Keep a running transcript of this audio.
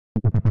You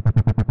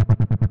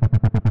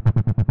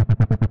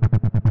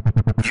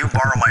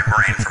borrow my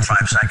brain for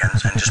 5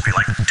 seconds and just be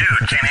like,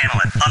 dude, can't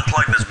handle it.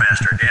 Unplug this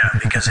bastard. Yeah,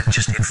 because it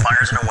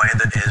fires in a way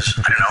that is,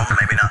 I don't know,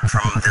 maybe not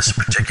from this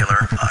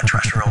particular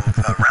terrestrial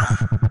realm.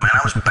 Man,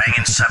 I was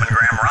banging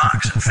 7-gram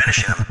rocks and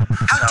finishing them.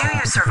 How do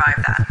you survive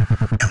that?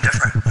 I'm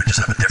different. I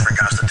just have a different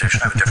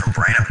constitution. I have a different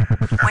brain.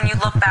 When you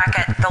look back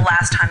at the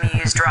last time you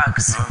used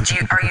drugs,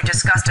 are you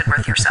disgusted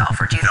with yourself,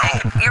 or do you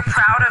think you're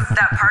proud of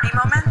that party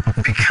moment?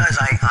 Because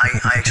I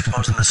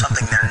expose them to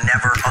something they're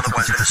never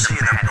otherwise going to see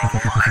in their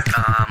normal life. Like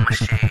a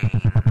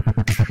machine,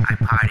 I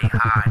party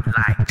hard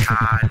like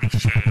Charlie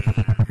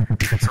Sheen.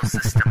 So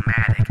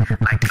systematic,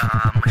 like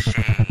a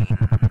machine.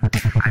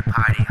 I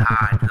party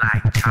hard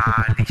like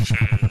Charlie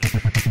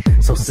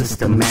Sheen. So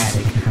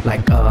systematic,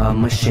 like a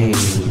machine.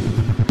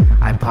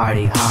 I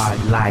party hard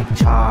like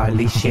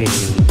Charlie Sheen.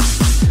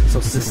 So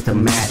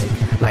systematic,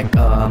 like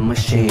a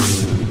machine.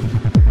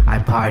 I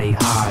party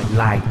hard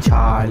like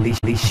Charlie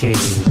Sheen.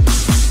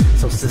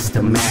 So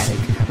systematic,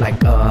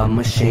 like a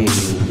machine.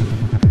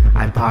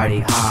 I party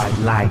hard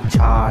like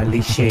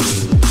Charlie Sheen.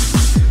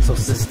 So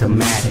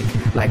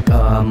systematic, like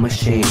a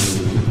machine.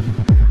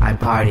 I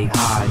party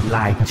hard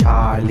like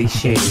Charlie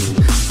Sheen.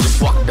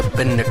 Just walked up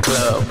in the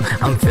club,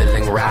 I'm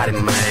feeling rowdy,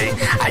 man.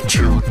 I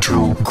chew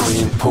true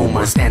green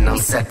Pumas and I'm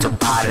set to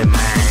party,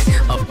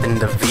 man. Up in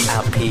the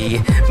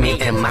VIP, me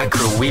and my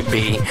crew, we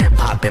be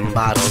popping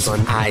bottles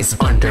on ice,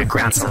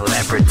 underground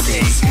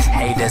celebrities.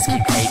 Haters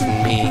keep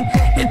hating me,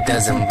 it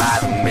doesn't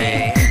bother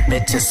me.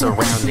 Bitches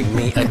surrounding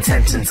me,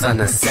 attention's a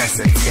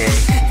necessity.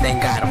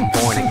 Thank God I'm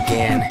born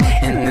again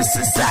in this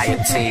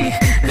society.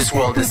 This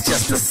world is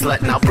just a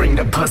slut, now bring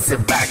the pussy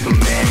back to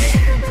me.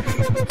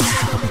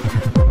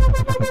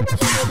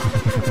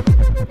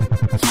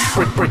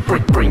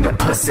 Bring the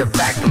pussy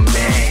back to me.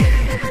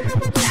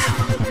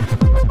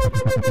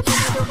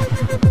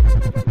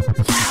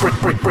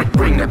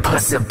 Bring the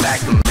pussy back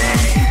to me.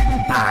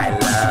 I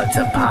love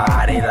to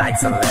party like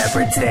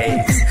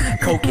celebrities.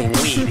 Cocaine,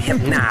 weed,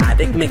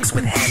 hypnotic mixed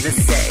with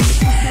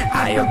Hennessy.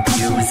 I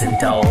abuse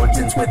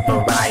indulgence with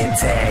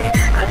variety.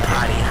 I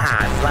party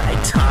hard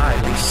like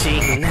Charlie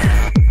Sheen.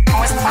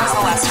 When was the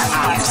last time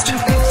you used?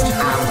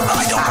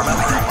 I don't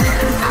remember.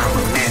 I'm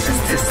a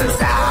menace to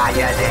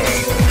society.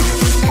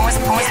 When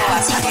was the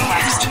last time you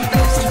used?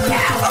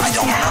 I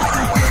don't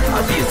remember.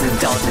 Abuse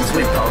indulgence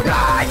with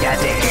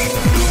variety.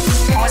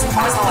 When was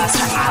the last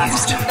time you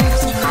used?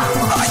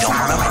 I don't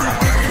remember.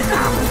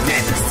 I'm a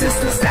menace to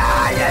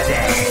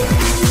society.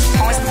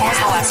 When was the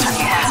last time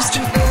you used?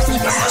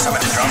 The last time I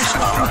did drugs,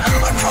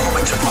 I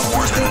probably took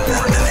more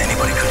than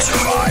anybody could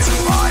survive.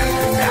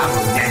 I'm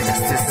a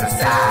menace to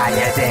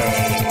society.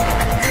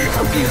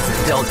 Abuse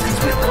indulgence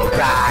with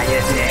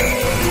variety.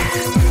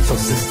 So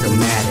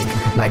systematic,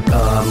 like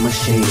a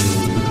machine.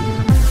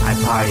 I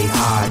party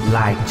hard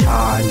like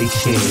Charlie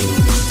Sheen.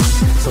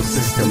 So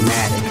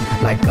systematic,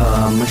 like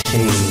a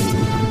machine.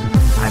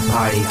 I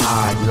party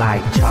hard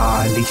like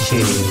Charlie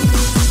Sheen.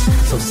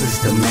 So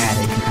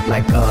systematic,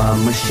 like a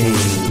machine.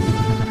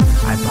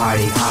 I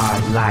party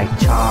hard like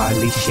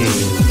Charlie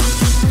Sheen.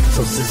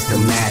 So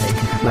systematic,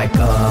 like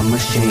a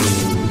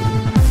machine.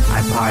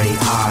 I party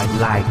hard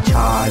like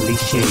Charlie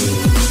Sheen.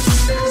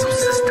 So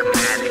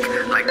systematic,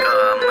 like a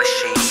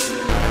machine.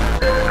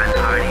 I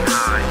party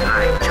hard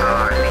like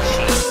Charlie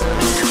Sheen.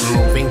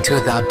 Moving to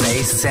the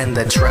bass and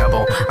the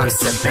treble, I'm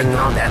sipping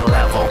on that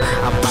level.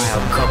 I buy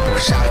a couple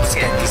shots,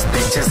 get these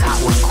bitches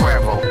hot with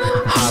Quervel.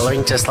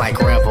 Hollering just like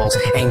rebels,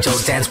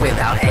 angels dance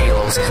without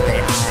halos.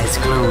 Their eyes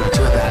glued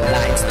to the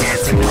lights,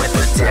 dancing with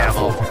the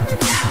devil.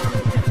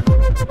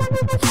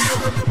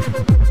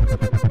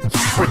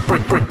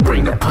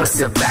 Bring the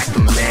pussy back to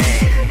me.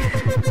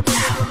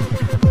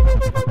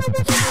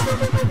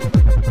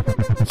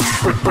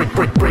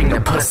 Bring the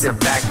pussy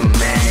back to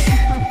me.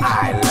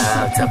 I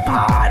love to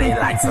party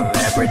like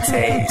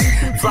celebrities.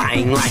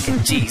 Flying like a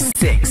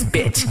G6,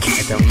 bitch,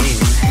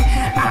 ketamine.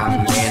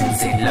 I'm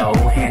Lindsay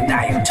Lohan,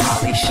 I am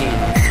Charlie Sheen.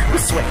 We're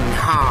sweating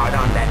hard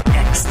on that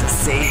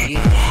ecstasy.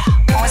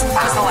 When was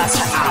the last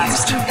time you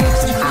used?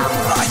 I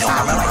don't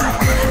remember.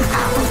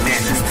 I'm a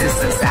menace to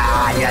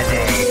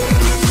society.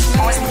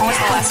 When was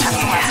the last time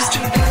you used?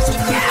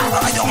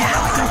 I don't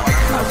remember.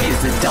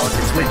 Abuse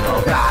indulgence with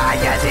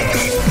variety.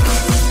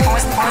 When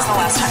was the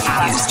last time you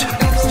used?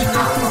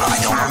 I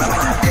don't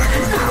remember.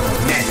 I'm a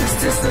menace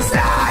to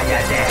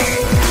society.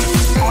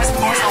 When was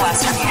the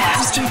last time you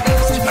used?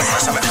 The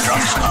last time I did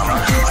drugs,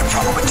 I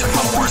probably took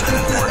more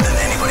than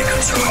anybody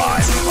could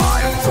survive.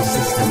 So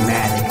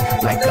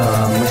systematic, like a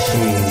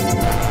machine.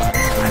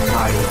 I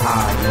party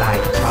hard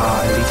like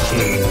Charlie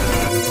Sheen.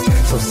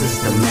 So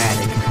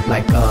systematic,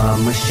 like a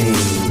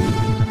machine.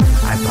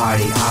 I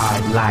party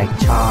hard like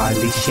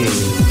Charlie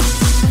Sheen.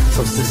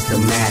 So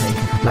systematic,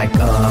 like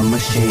a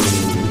machine.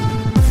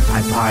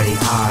 I party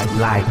hard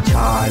like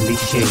Charlie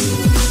Sheen.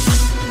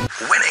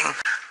 Winning.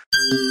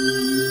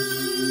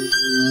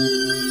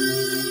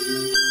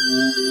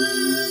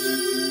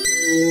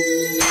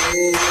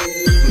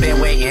 Been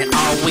waiting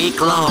all week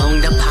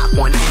long to pop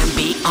one and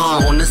be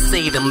on to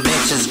see them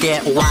bitches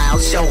get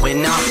wild,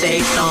 showing off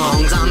they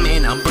thongs. I'm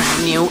in a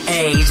brand new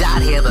age,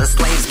 out here the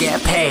slaves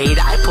get paid.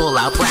 I pull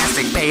out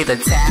plastic, pay the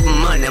tab,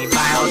 money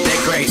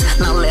biodegrades.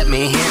 Now let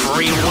me hit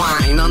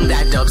rewind on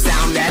that dope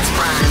sound that's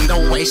prime.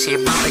 The way she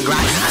bump and grind,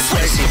 I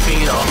swear she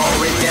feel the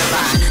horrid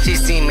divine. She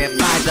see me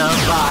by the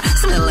bar,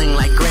 smelling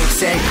like grape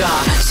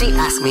cigar. She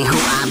asked me who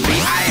I be,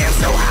 I am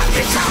so hot,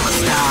 bitch, I'm a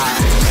star.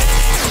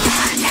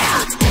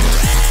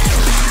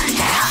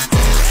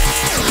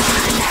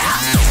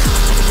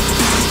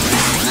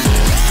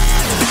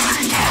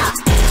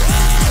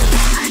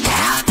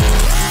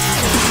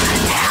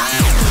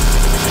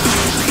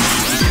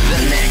 The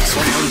next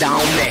round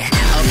on me,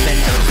 up in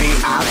the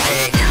VIP.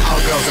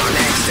 All girls on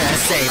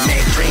ecstasy,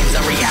 make dreams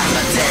a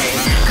reality.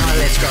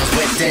 College girls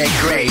with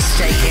degrees,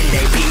 shaking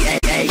they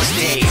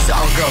PhDs.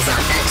 All girls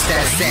on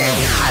ecstasy,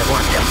 I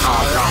want them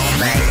all on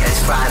me.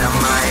 It's Friday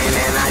mine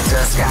and I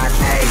just got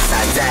paid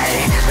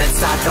today. Let's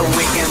start the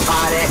weekend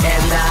party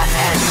in the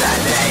end of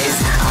days.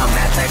 I'm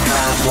at the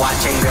club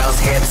watching girls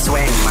hips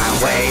swing my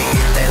way.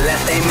 They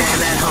left their man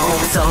at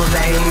home so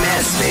they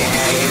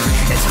misbehave.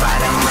 It's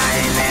Friday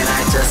mine and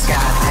I just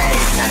got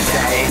paid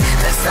today.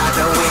 Let's start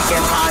the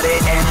weekend party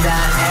in the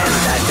end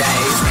of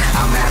days.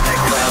 I'm at the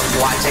club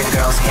watching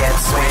girls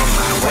hips swing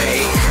my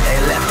way. They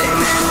left their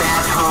man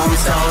at home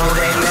so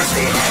they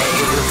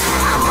misbehave.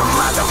 I'm a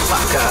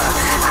motherfucker,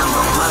 I'm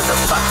a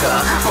motherfucker.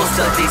 Most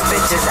of these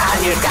bitches out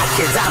here got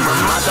kids, I'm a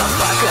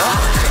motherfucker.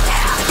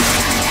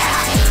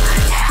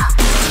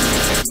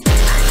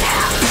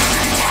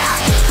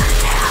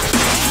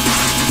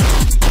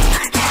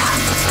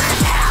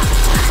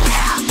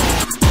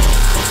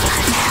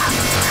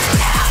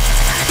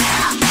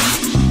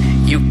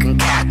 You can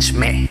catch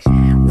me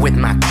with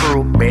my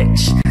crew,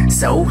 bitch.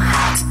 So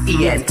hot,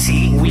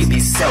 ENT, we be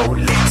so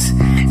lit.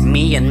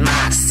 Me and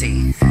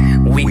Masi,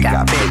 we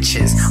got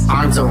bitches.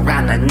 Arms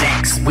around our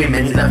necks,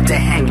 women love to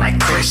hang like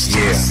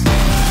Christians.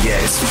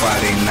 Yeah, it's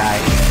Friday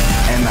night,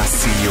 and I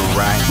see you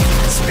right.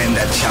 Spend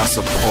that child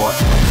support,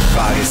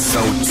 body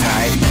so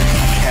tight.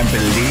 Can't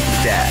believe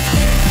that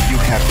you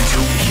have 2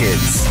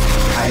 kids.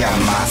 I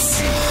am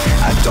Masi,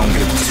 I don't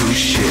give 2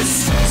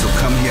 shits. So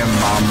come here,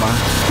 mama,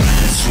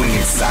 and swing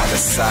it side to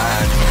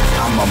side.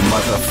 I'm a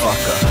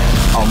motherfucker,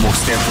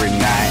 almost every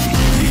night.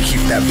 You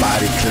keep that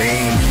body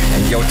clean,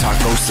 and your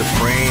taco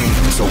supreme.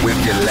 So if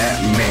you let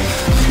me,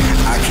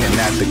 I can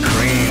add the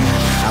cream.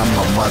 I'm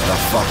a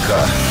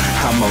motherfucker,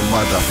 I'm a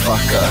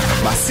motherfucker.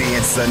 Masi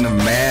and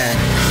sunofman,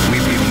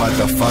 we be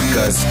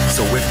motherfuckers.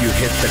 So if you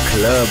hit the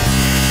club,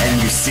 and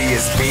you see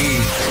us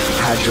be,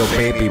 hide your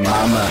baby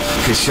mama,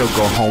 cause she'll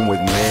go home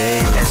with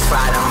me. It's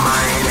Friday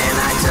mine and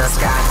I just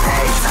got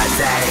paid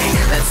today.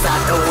 Let's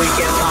start the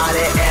weekend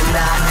party in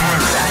the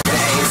end of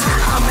days.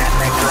 I'm at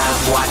the club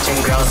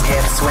watching girls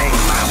get swing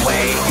my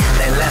way.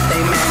 They left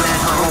their man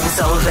at home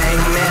so they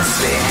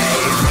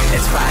misbehave.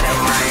 It's Friday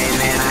mine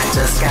and I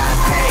just got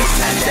paid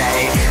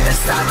today. Let's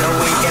start the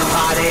weekend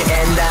party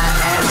in the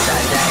end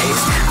of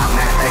days. I'm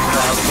at the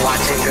club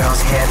watching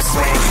girls hips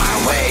swing my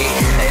way.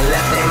 They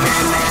left their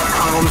man at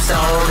home so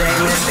they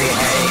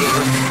misbehave.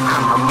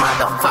 I'm a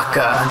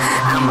motherfucker,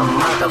 I'm a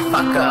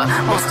motherfucker.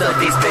 Most of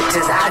these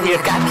bitches out here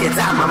got kids,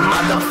 I'm a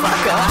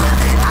motherfucker.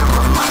 I'm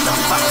a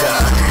motherfucker,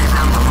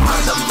 I'm a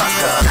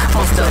motherfucker.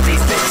 Most of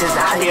these bitches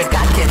out here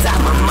got kids,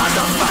 I'm a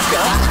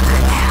motherfucker.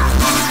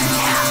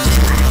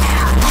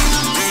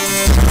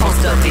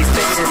 Most of these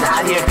bitches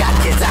out here got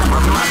kids, I'm a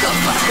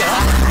motherfucker.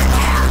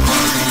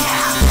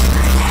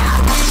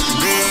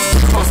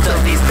 Most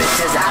of these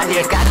bitches out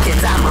here got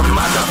kids, I'm a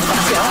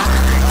motherfucker.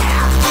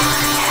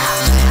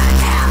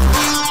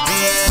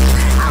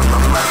 I'm a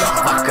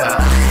motherfucker,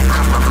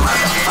 I'm a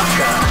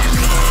motherfucker.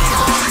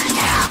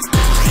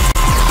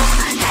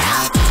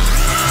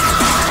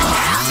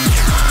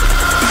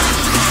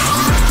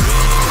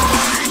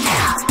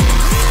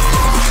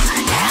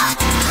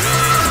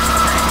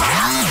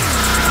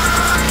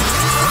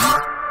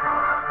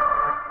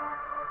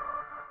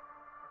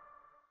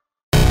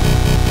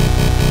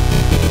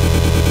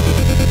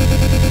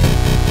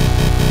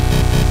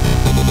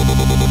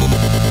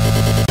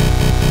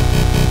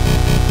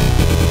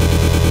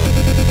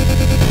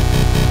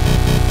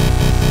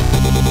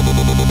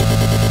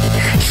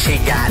 She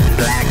got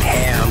black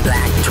hair,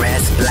 black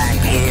dress, black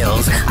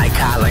heels. I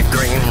call her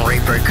Green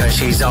Reaper cause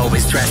she's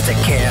always dressed to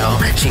kill.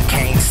 She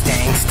can't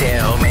stand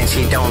still, man,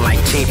 she don't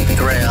like cheap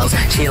thrills.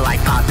 She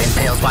like popping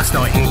pills while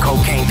snorting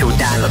cocaine through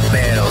dollar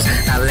bills.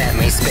 Now let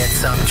me spit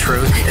some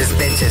truth, this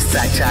bitch is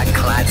such a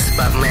klutz.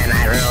 But man,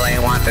 I really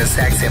want the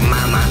sexy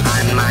mama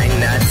on my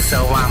nuts.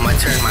 So I'ma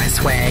turn my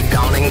swag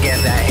on and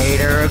give the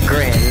hater a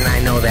grin. I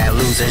know that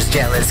loser's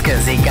jealous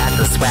cause he got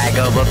the swag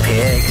of a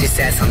pig. She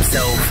says I'm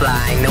so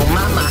fly, no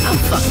mama, I'm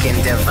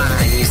fucking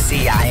divine. You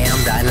see I am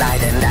the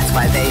light and that's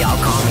why they all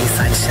call me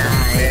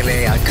sunshine.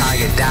 Baby, I'll call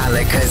you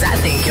dollar cause I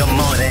think you're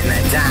more than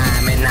a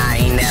dime. And I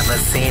ain't never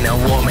seen a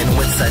woman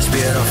with such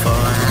beautiful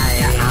eyes.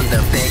 I'm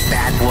the big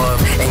bad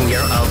wolf and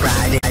you're a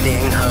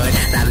riding hood.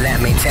 Now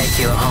let me take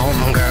you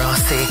home, girl,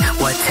 see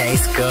what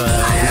tastes good.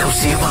 I know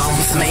she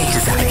wants me,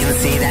 cause I can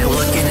see that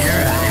look in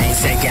her eyes.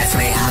 She gets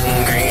me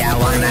hungry, I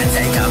wanna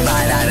take a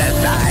bite out of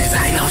thighs.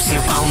 I know she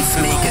wants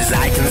me, cause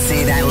I can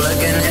see that look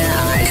in her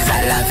eyes. I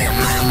love you,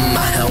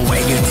 mama, the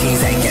way you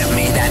tease and give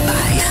me that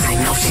bite. I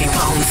know she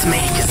wants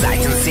me, cause I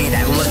can see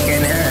that look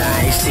in her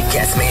eyes. She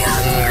gets me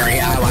hungry,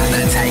 I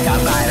wanna take a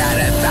bite out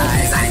of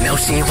thighs. I know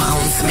she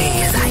wants me,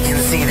 cause I can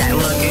see that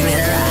look in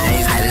her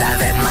eyes. I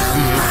love it,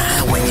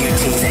 mama, when you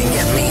tease and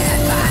give me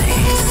that bite.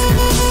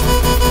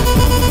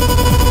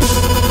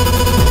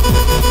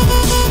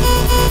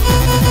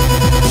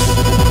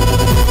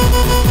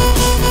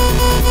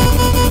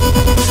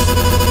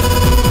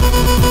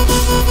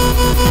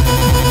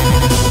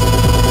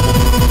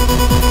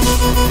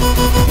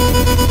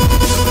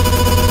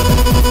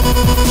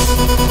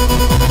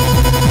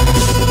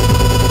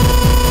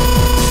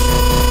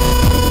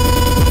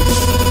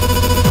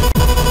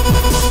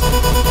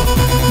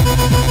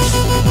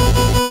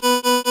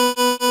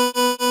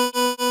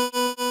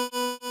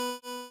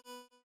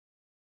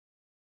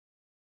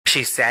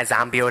 She says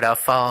I'm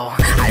beautiful,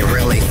 I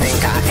really think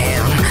I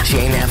am. She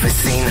ain't never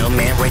seen a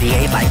man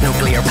radiate like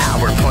nuclear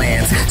power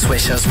plants.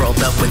 Swishers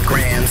rolled up with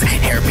grams,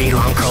 hair be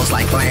long curls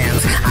like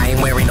lambs. I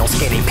ain't wearing no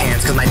skinny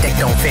pants cause my dick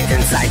don't fit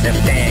inside them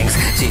things.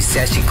 She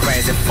says she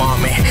crazy for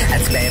me,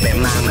 that's baby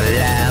mama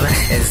love.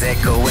 Is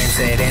it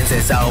coincidence?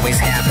 It always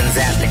happens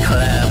at the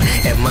club.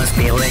 It must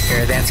be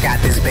liquor that's got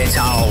this bitch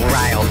all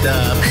riled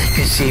up,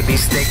 cause she be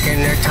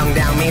sticking her tongue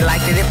down me like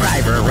to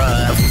deprive her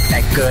of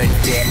that good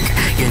dick,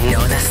 you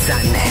know the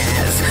sun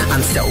has.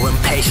 I'm so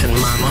impatient,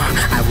 mama,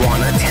 I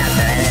wanna tap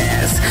that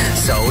ass.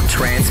 So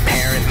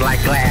transparent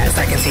like glass,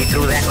 I can see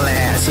through that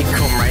glass. She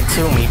come right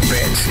to me,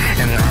 bitch,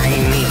 and I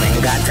ain't even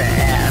got to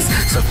ask.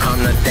 So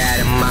come to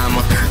daddy,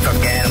 mama,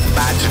 forget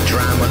about your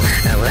drama,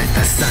 and let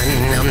the sun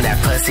numb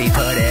that pussy,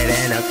 put it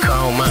in a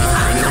coma.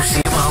 I know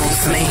she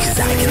wants me, cause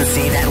I can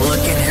see that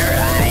look in her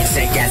eyes.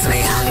 It gets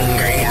me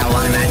hungry, I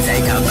wanna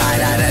take a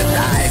bite out of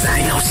thighs. I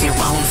know she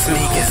wants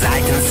me, cause I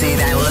can see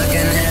that look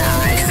in her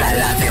eyes. I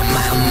love you,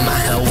 mama,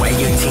 the way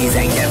you tease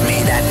and give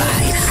me that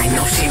bite. I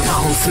know she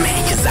wants me,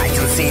 cause I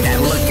can see that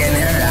look in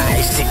her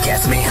eyes. She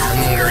gets me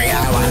hungry,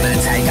 I wanna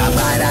take a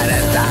bite out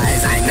of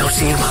thighs. I know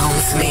she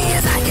wants me,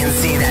 cause I can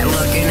see that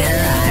look in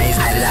her eyes.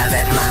 I love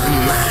it,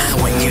 mama,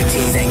 when you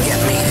tease and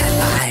give me that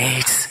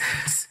bite.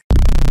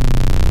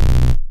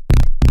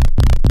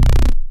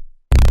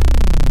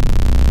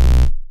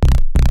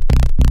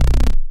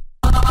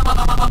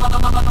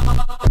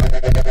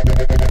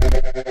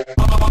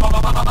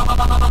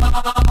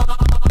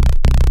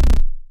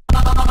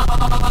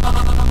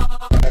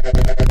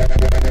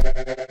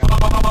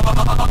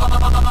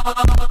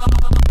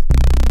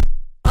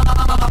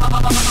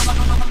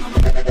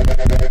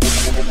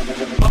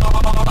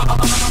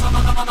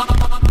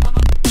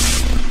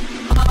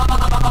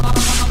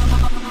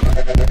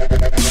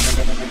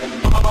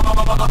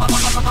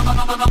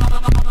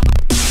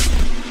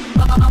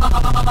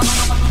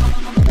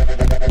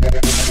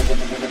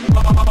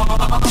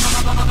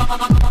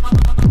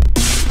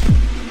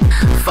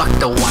 Fuck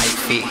the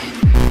wifey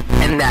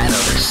and that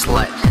other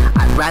slut.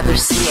 I'd rather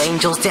see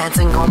angels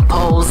dancing on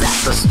poles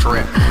at the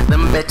strip.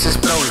 Them bitches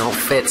throw no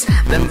fits,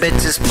 them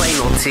bitches play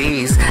no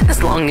tease.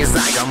 As long as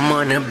I got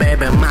money,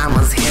 baby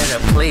mama's here to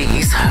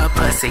please. Her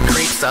pussy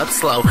creeps up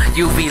slow,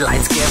 UV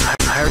lights give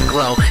her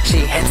glow. She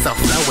hits the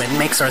flow and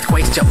makes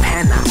earthquakes,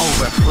 Japan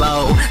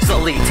overflow.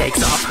 Slowly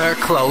takes off her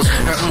clothes,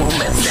 her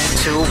movements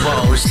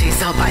sensual.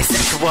 She's a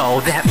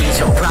bisexual, that means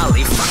she'll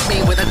probably fuck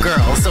me with a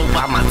girl. So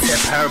I'ma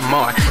tip her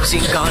more, she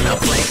gonna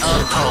play a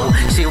hoe.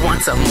 She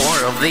wants some more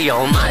of the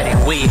almighty,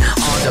 we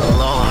on the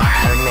Lord.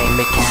 Her name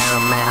is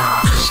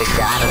Caramel, she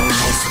got a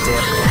nice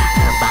dip.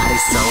 Her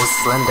body's so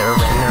slender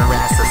and her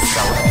ass is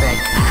so thick.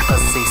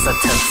 Pussy's a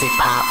tootsie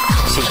pop,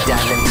 she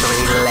done in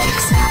 3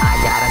 legs. I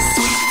got a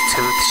sweet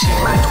tooth, she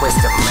my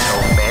twisted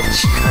metal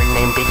bitch. Her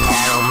name be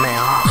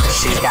Caramel,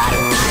 she got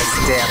a nice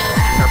dip.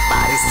 Her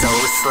body's so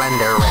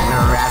slender and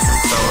her ass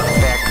is so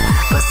thick.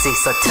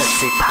 Pussy's a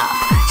tootsie pop,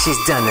 she's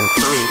done in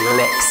 3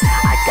 licks.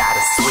 I got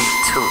a sweet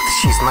tooth,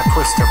 she's my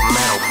twisted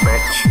metal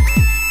bitch.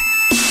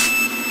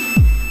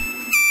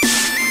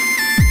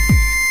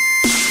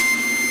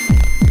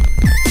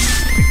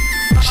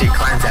 She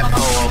climbs that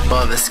pole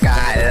above the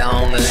sky,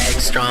 long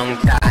legs, strong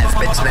thighs.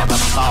 Bitch never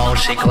falls,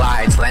 she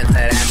glides, lands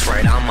that ass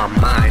right on my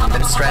mind.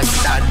 Been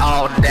stressed out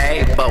all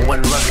day, but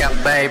one look at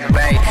baby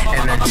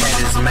and her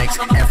titties makes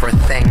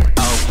everything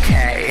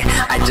okay.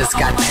 I just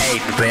got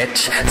paid,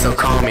 bitch, so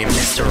call me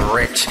Mr.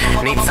 Rich.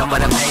 Need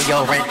someone to pay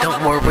your rent,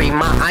 don't worry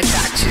ma, I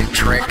got you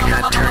trick.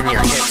 Now turn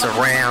your hips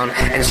around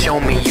and show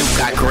me you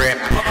got grip.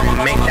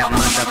 Make that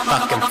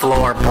motherfucking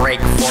floor break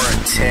for a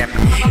tip.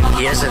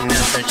 Here's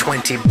another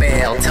 20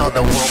 bail, tell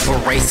the world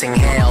we're racing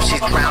hell. She's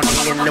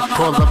drowning in the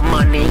pool of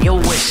money, you're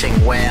wishing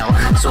well.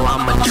 So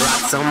I'ma drop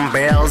some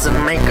bells and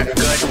make a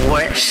good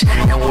wish,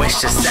 and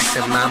wish the sexy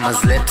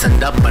mama's lips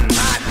end up on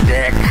my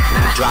dick.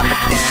 Now drop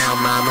it down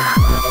mama,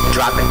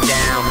 drop it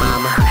down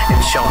mama,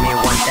 and show me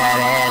what that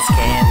ass ass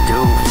can do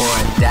for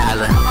 $1.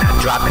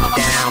 Now drop it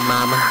down,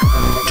 mama.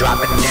 Drop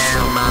it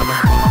down, mama.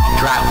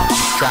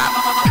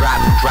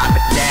 Drop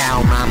it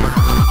down, mama.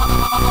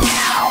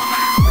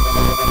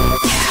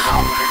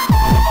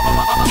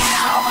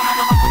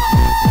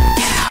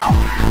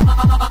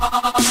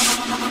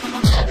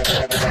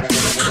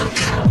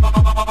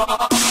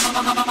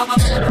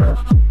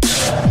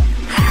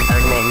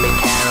 Her name is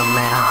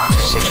Caramel.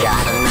 She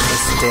got a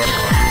nice dip.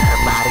 Her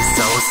body's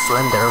so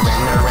slender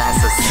and her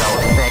ass is so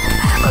thick.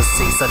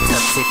 Pussy's a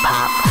tootsie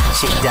pop.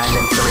 She done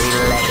in 3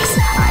 licks.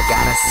 I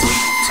got a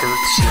sweet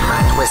tooth. She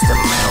might twist a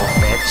metal,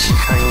 bitch.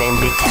 Her name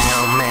be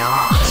Caramel.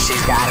 She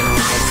got a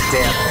nice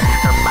dip.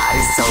 Her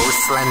body's so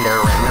slender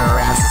and her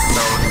ass is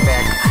so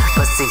thick.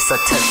 Pussy's a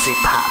tootsie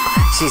pop.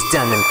 She's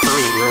done in 3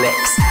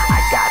 licks. I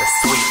got a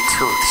sweet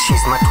tooth.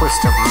 She's my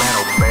twisted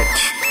metal,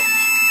 bitch.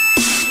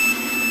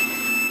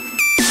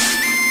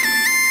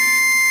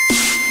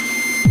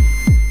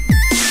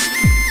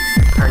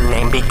 Her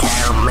name be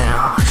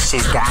Caramel.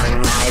 She's got a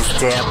nice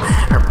dip.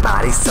 Her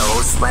body's so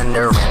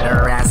slender and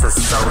her ass is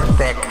so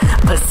thick.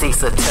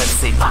 Pussy's a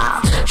tootsie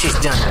pop. She's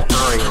done in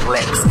 3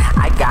 licks.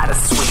 I got a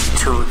sweet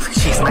tooth.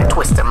 She's my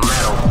twisted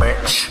metal,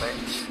 bitch.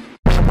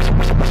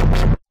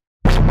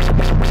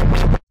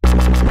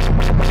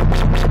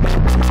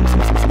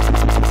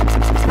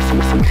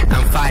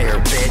 I'm fire,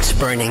 bitch,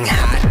 burning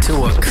hot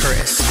to a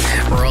crisp.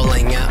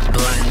 Rolling up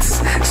blunts,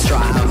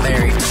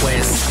 strawberry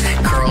twist.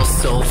 Curls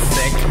so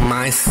thick,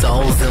 my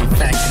soul's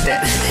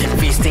infected.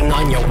 Feasting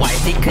on your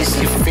wifey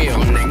cause you feel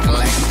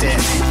neglected.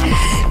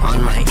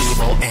 On my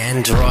evil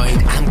android,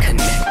 I'm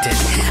connected.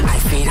 I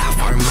feed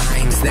off our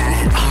minds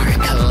that are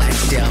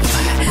collective.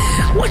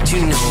 What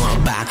you know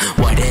about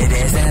what it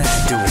is that I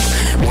do?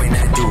 When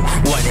I do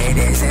what it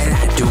is that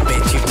I do,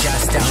 bitch, you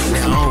just don't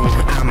know.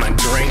 I'ma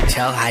drink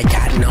till I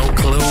got no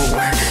clue.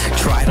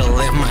 Try to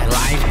live my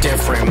life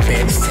different,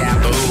 bitch,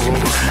 taboo.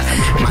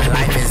 My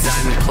life is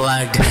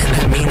unplugged,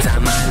 that means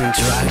I'm on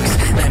drugs.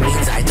 That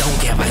means I don't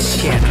give a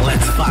shit,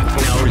 let's fuck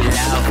no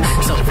love.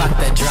 So fuck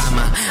the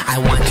drama,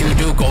 I want you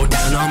to go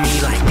down on me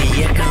like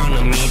the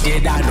economy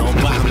did on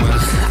Obama.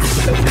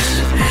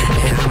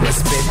 And I'ma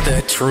spit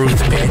the truth,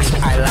 bitch,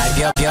 I like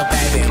your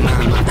baby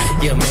mama.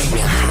 You make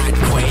me hot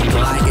quake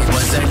like it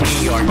was a New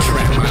York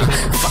tremor.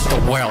 Fuck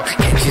the world,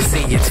 can't you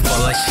see it's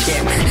full of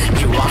shit?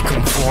 You all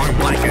conform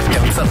like a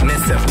dumb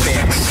submissive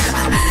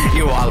bitch.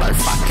 You all are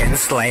fucking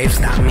slaves,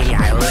 not me,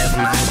 I live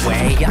my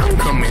way. I'm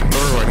coming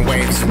through in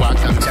waves,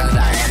 welcome to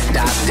the end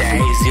of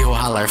days. You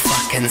all are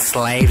fucking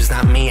slaves,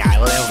 not me, I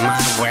live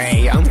my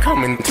way. I'm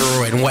coming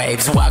through in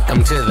waves,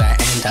 welcome to the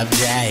end of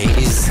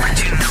days.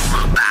 What you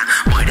know about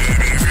what it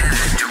is that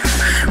I do?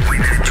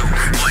 When I do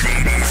what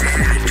it is that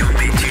I do,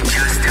 bitch, you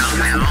just don't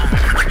know.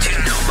 What you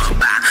know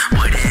about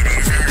what it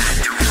is that I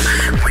do?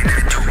 When I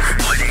do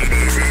what it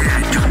is that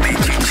I do,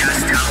 bitch, you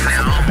just don't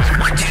know.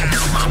 What you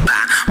know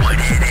about what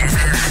it is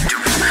that I do?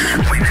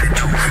 When I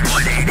do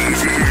what it is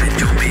that I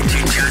do, bitch,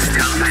 you just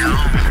don't know.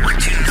 What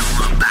you know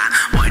about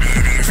what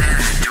it is that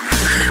I do?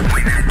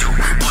 When I do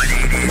what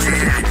it is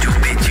that I do,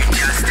 bitch, you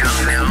just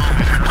don't know.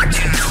 What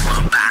you know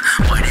about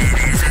what it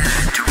is that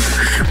I do?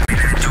 When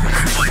I do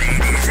what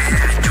it is that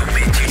I do,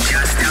 bitch, you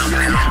just don't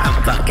know. I'm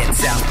fucking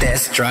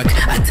self-destruct,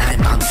 a time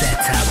bomb set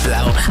to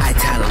blow. I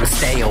tell them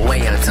stay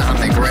away,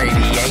 atomic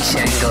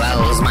radiation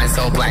glows. My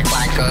soul black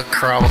like a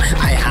crow,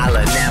 I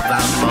holler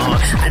nevermore.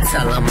 I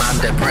tell them I'm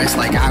depressed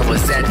like I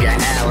was Edgar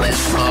Allan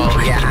Poe.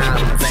 Yeah,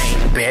 I'm vain,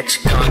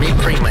 bitch, call me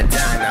prima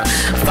donna.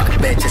 Fuck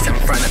bitches in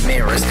front of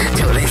mirrors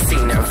till they see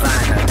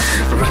Nirvana.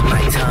 Run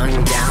my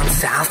tongue down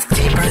south,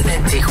 deeper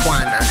than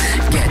Tijuana.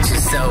 Get you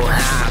so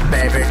high,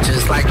 baby,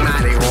 just like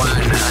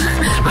marijuana.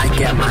 I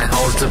get my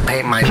hoes to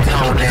paint my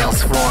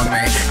toenails for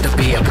me. To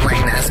be a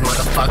plain ass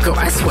motherfucker,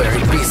 I swear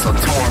he'd be so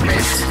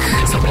torment.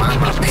 So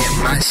I'ma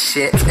pimp my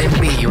shit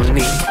and be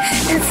unique,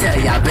 and tell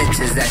y'all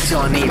bitches that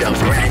y'all need a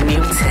brand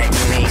new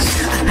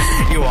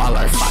technique. You all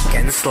are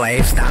fucking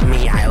slaves, not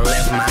me, I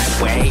live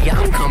my way.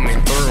 I'm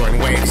coming through in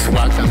waves,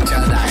 welcome to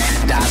the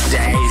end of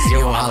days.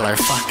 You all are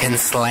fucking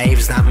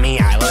slaves, not me,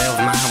 I live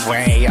my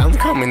way. I'm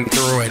coming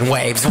through in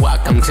waves,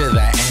 welcome to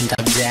the end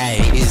of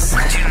days.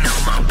 What you know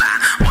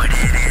about what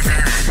it is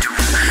that I do?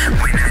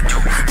 When I do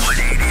what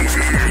it is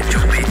that I do,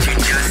 bitch, you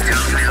just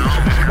don't know.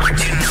 What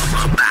you know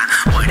about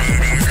what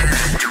it is that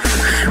I do?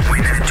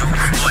 When I do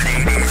what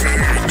it is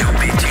that I do,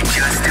 bitch, you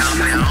just don't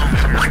know.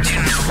 What you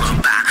know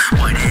about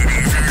what it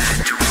is that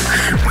I do?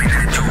 When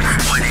I do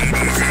what it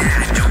is that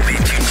I do,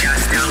 bitch, you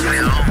just don't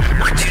know.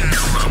 What you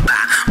know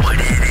about what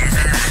it is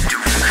that I do?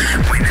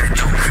 When I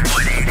do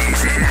what it is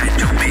that I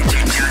do, bitch,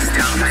 you just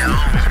don't know.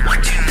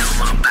 What you know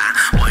about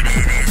what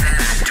it is that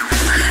I do?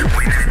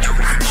 When I do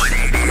what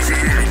it is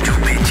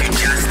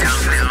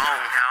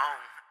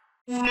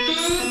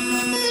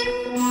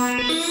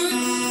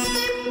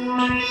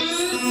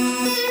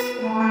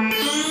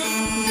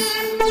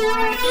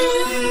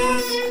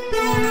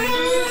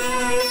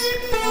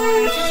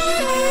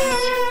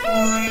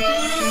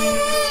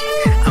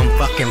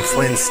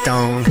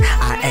Flintstone.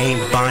 I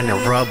ain't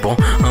burning rubble,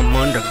 I'm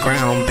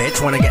underground,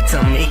 bitch. Wanna get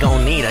to me,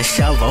 gon' need a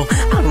shovel.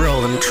 I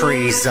roll them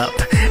trees up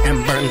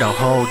and burn the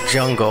whole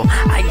jungle.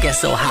 I guess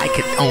so high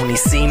could only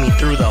see me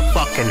through the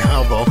fucking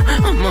hovel.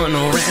 I'm on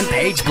a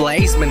rampage,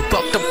 blaze, been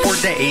fucked up for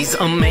days.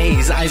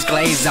 Amaze, eyes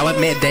glazed, I'll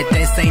admit that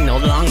this ain't no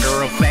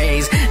longer a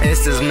phase.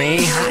 This is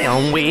me, high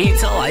on weed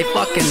till I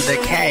fucking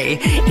decay.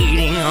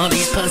 Eating all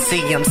these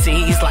pussy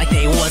MCs like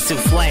they was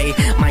souffle.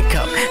 My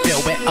cup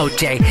filled with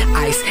OJ,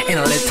 ice, and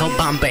a little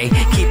Bombay.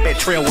 Keep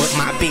it real with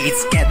my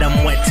beats, get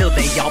them wet till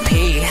they all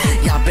pee.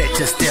 Y'all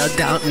bitches still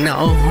don't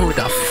know who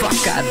the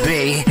fuck I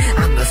be.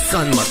 I'm the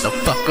sun,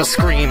 motherfucker,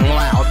 scream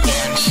loud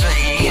and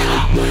see. You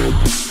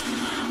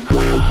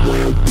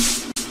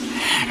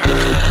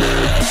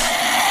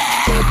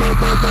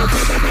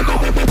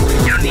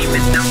don't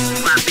even know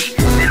who I be.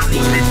 They don't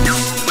even know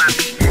who I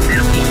be. They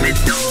don't even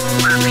know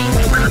who I be.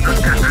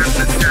 Motherfucker, I'm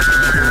the sun.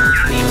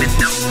 You don't even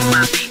know who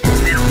I be.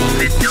 They don't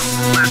even know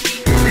who I be.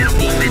 They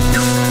don't even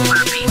know who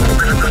I be.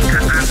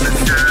 Motherfucker, I'm the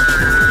sun.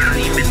 You don't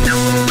even know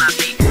who I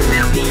be. They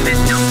don't even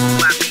know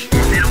who I be.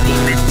 They don't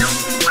even know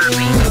who I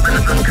be.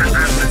 Motherfucker,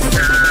 I'm the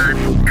sun.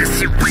 Cause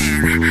you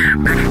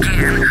win, back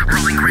again,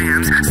 rolling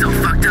grams. So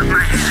fucked up, my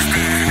head is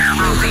dead.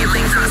 All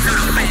feelings are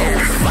sunofman.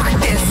 Fuck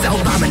this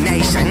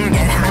abomination,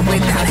 get high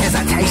without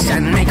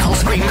hesitation. Make hoes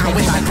scream out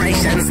with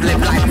vibrations,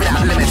 live life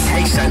without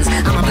limitations.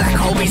 I'm a black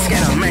hole, be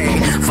scared of me.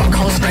 Fuck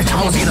hoes, stretch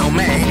hoes, you know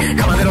me.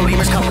 Come on little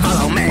lemurs, come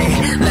follow me.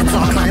 Let's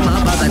all climb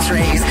up other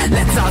trees.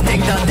 Let's all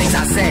think the things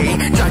I say.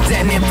 Drugs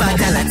and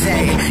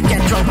infidelity,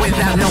 get drunk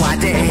without no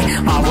ID.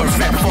 All we're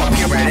fit for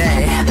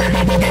purity.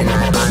 And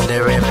I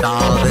wonder if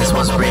all this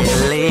was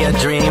really a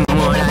dream.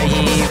 Would I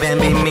even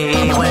be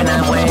me when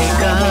I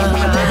wake up?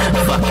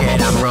 Fuck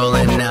it, I'm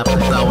rolling up,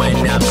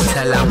 blowing up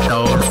till I'm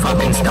throwed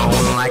fucking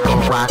stone like a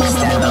rock,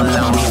 stand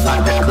alone,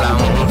 fuck the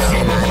clones.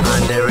 And I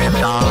wonder if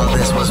all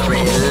this was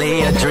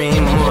really a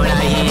dream. Would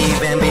I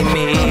even be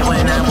me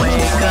when I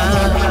wake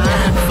up?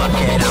 Fuck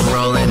it, I'm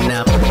rolling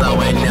up,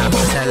 blowing up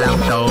till I'm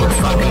throwed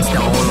fucking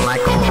stone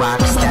like a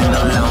rock, stand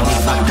alone,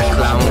 fuck the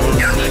clones.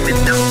 You don't even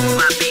know who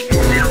I be.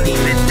 They don't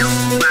even know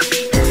who I be.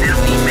 They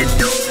don't even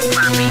know who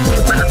I be.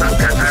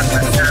 Motherfucker, I'm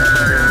the sun.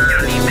 You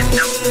don't even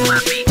know who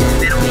I be.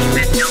 They don't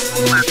even know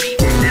who I be.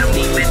 They don't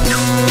even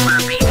know who I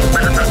be.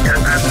 Motherfucker,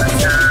 I'm the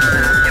sun.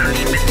 You don't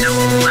even know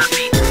who I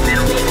be. They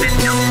don't even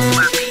know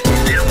who I be.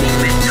 They don't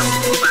even know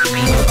who I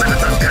be.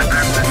 Motherfucker,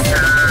 I'm the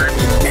sun.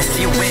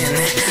 S-U-N,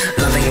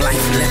 loving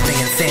life, living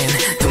in sin.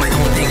 Do my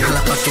own thing,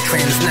 holla fuck your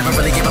trends. Never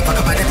really give a fuck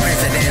about the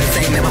president.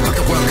 Say never fuck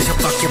the world cause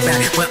you'll fuck your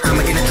back. Well,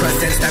 I'ma get a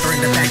trust and stab her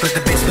in the back. Let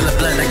the bitch spill the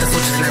blood like the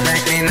soldiers in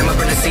Iraq. And I'ma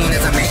burn the scene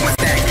as I make my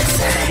stacks.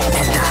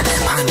 And I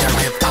ponder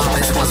if all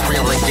this was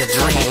really a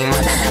dream.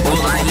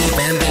 Will I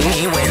even be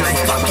me when I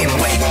fucking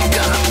wake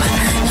up?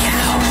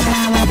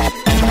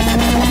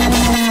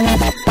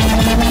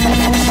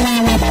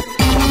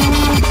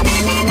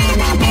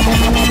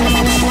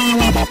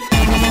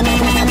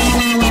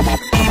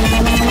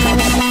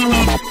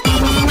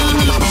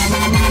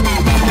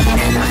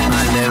 And I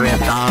wonder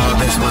if all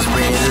this was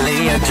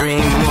really a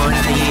dream. Would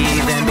I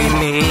even be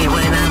me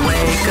when I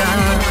wake up?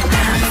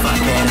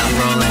 Fuck it, I'm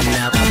rolling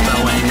up,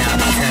 blowing up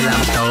till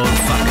I'm throwed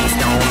fucking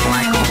stone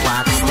like a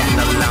rock, stand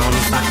alone,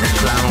 fuck the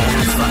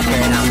clones. Fuck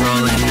it, I'm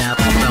rolling up,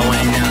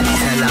 blowing up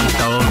till I'm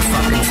throwed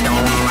fucking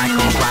stone like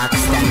a rock,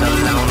 stand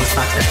alone,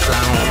 fuck the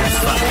clones.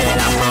 Fuck it,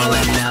 I'm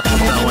rolling up,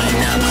 blowing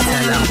up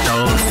till I'm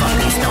throwed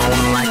fucking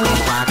stone like a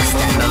rock,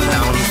 stand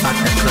alone, fuck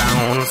the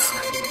clones.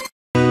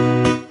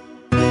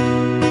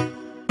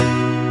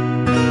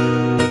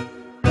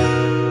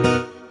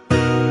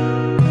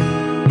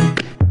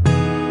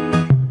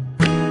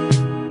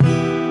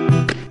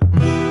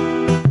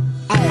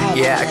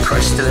 Yeah, I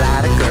crushed a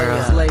lot of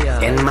girls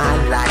in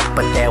my life,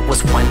 but there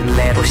was one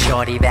little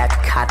shorty that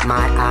caught my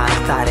eye.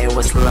 Thought it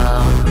was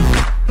love,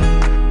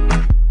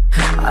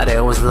 thought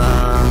it was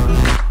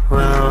love.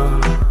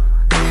 Well,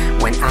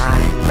 when I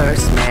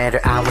first met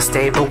her, I was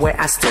stable where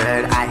I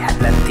stood. I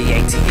had left the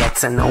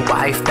ATX and a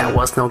wife that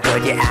was no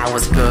good. Yeah, I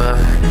was good.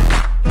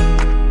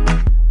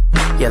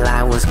 Yeah,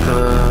 I was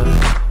good.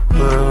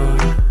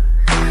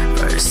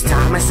 First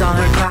time I saw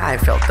her cry, I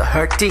felt the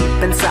hurt deep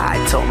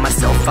inside. Told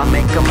myself I'd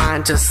make her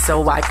mine just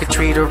so I could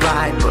treat her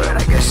right. But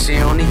I guess she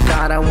only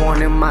thought I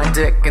wanted my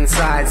dick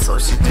inside. So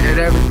she did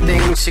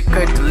everything she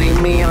could to leave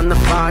me on the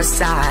far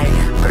side.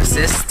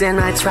 Persistent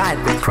I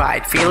tried with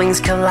pride, feelings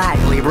collide.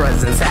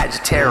 Libras and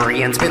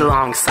Sagittarians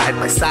belong side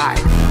by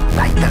side.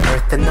 Like the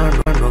earth and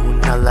the moon,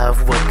 our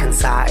love would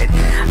coincide.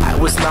 I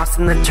was lost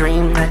in the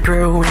dream that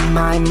grew in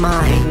my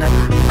mind.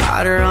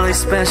 Brought her all these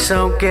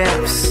special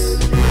gifts,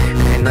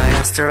 and I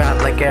asked her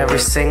out like every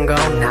single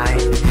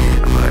night.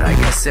 But I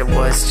guess it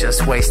was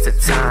just wasted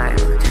time,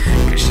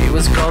 cause she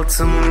was cold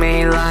to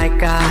me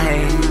like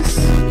ice.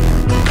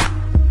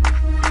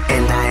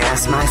 And I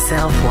asked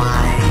myself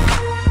why.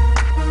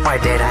 Why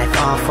did I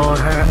fall for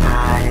her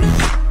eyes?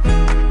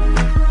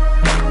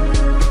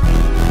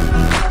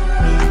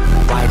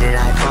 Why did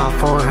I fall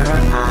for her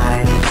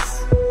eyes?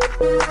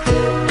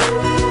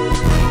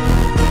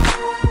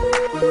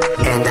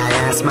 And I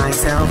asked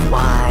myself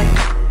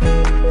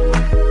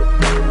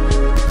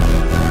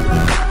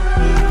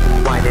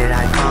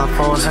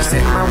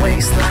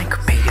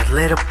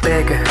little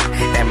bigger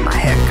than my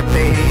head could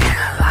be,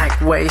 like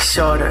way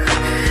shorter.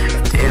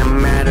 It didn't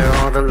matter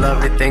all the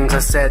lovely things I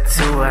said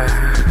to her.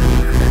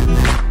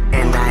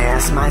 And I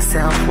asked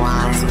myself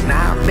why. So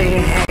now I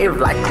behave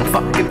like I'm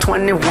fucking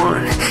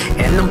 21,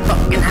 and I'm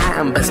fucking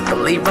high, and best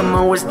believe I'm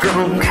always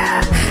drunk.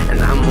 And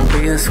I'm gonna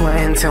be this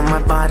way until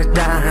my body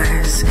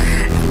dies,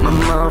 and my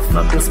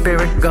motherfucking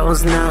spirit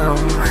goes numb.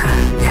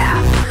 Yeah,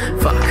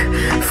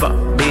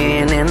 fuck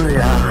being in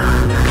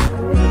love.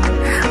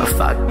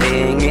 Fuck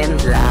being in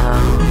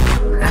love.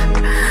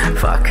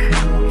 Fuck,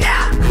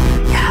 yeah.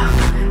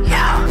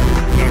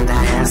 And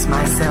I ask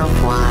myself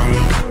why.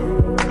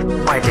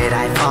 Why did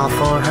I fall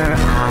for her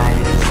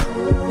eyes?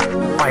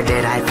 Why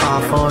did I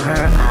fall for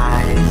her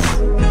eyes?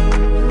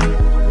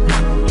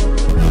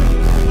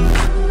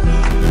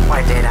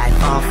 Why did I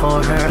fall for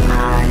her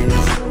eyes?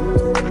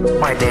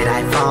 Why did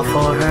I fall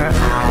for her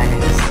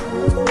eyes?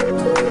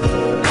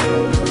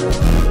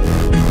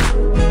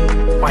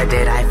 Why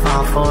did I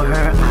fall for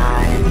her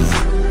eyes?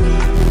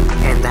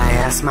 And I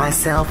ask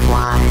myself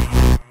why.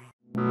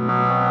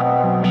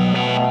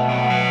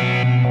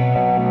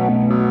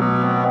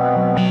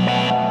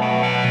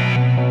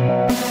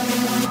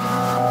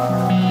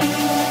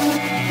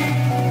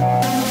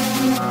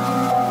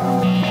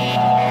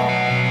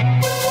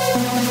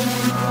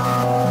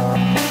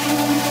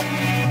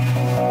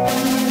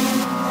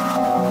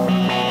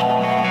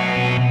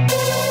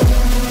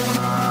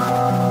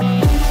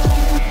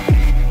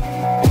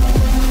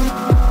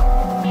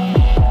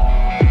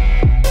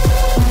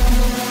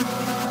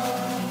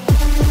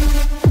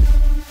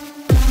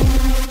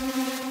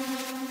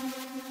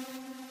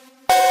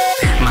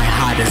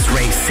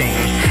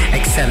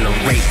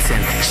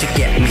 Accelerating, she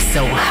get me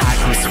so hot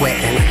I'm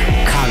sweating.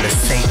 Call her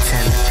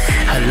Satan,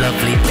 her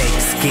lovely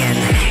baked skin,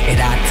 it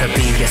ought to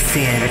be a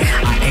sin.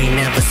 I ain't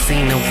never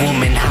seen a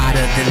woman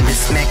hotter than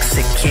this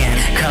Mexican.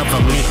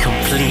 Cover me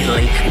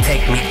completely,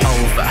 take me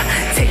over,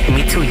 take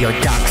me to your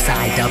dark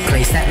side, a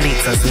place that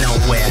leads us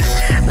nowhere.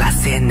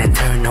 Lost in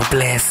eternal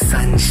bliss,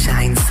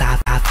 sunshine,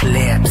 soft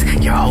lips.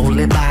 Your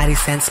holy body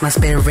sends my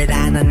spirit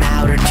on an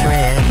outer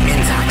trip.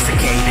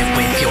 Intoxicated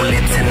with your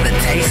lips and the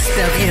taste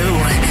of you.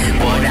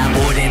 What I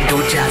wouldn't do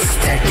just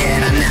to get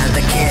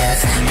another kiss.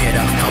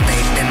 Beautiful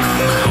baby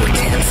mama who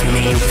tempts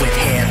me with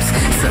hips.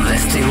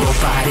 Celestial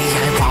body,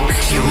 I want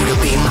you to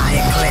be my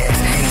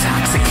eclipse.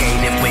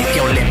 Intoxicated with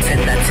your lips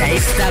and the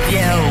taste of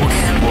you.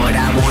 What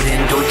I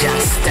wouldn't do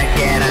just to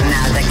get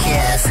another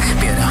kiss.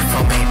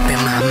 Beautiful baby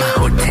mama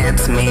who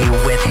tempts me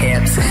with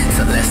hips.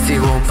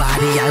 Celestial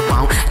body, I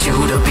want you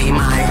to be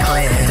my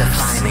eclipse.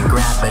 Defying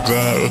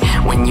gravity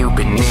when you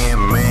be near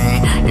me.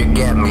 You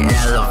get me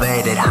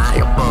elevated high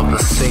above the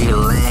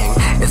ceiling.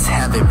 It's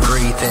heavy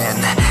breathing,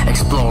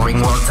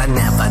 exploring worlds I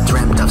never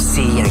dreamt of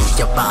seeing.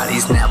 Your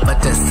body's never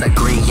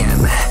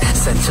disagreeing.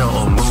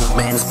 Sensual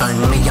movements burn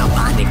me up,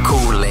 I need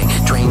cooling.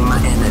 Drain my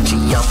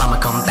energy up, I'ma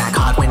come back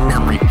hard when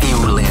I'm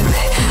refueling.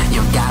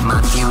 You got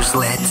my fuse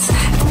lit, it's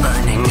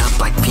burning up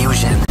like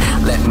fusion.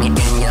 Let me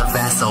in your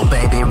vessel,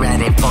 baby,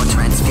 ready for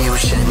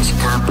transfusion. She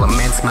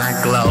compliments my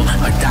glow,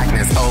 her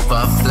darkness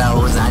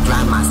overflows. I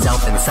drown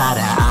myself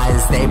inside her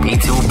eyes, they be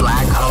two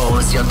black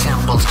holes. Your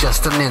temple's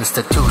just an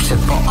institution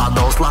for all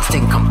those lost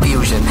in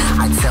confusion.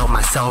 I'd sell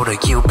my soul to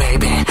you,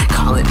 baby,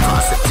 call it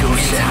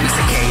prostitution.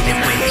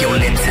 Intoxicated with your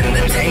lips and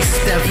the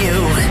taste of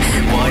you.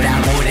 What I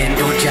wouldn't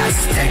do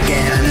just to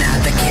get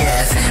another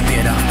kiss.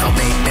 Beautiful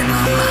baby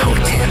mama who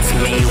tempts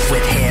me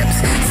with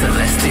hips.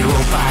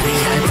 Celestial body,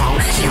 I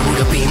want you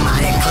to be my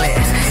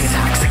eclipse.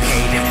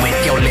 Intoxicated with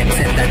your lips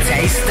and the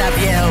taste of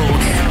you.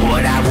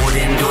 What I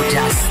wouldn't do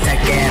just to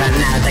get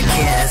another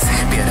kiss.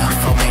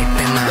 Beautiful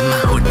baby mama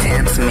who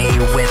tempts me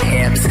with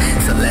hips.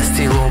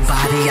 Celestial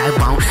body, I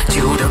want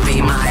you to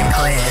be my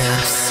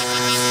eclipse.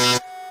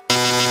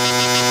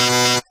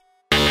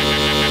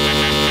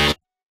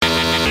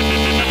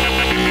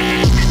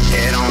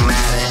 It don't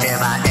matter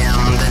if I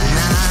am the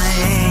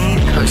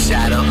night. Her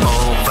shadow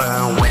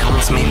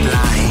overwhelms me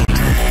blind.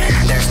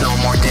 There's no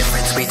more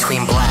difference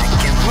between black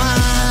and white.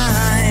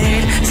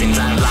 Seems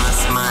I've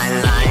lost my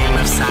line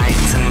of sight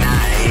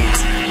tonight.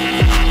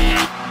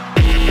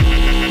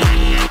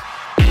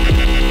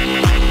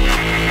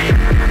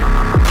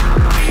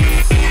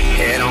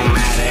 It don't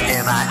matter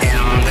if I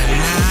am the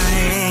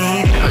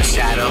night. Her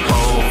shadow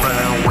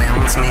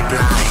overwhelms me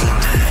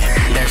blind.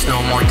 There's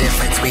no more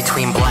difference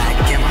between black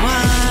and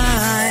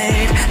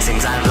white.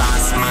 Seems I've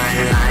lost my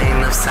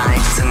line of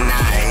sight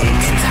tonight.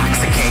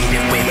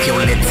 Intoxicated with your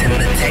lips and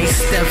the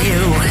taste of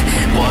you.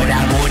 What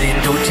I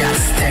wouldn't do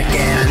just to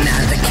get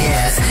another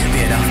kiss.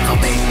 Beautiful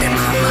baby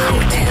mama who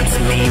tempts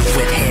me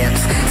with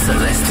hips.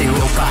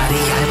 Celestial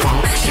body, I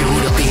want you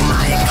to be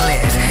my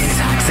eclipse.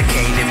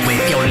 Intoxicated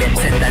with your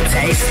lips and the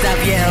taste of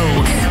you.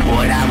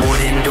 What I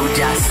wouldn't do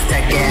just to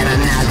get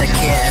another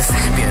kiss.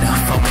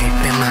 Beautiful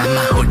baby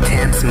mama who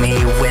tempts me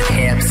with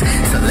hips.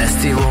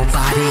 Celestial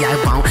body, I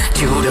want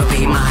you to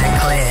be my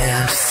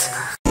eclipse.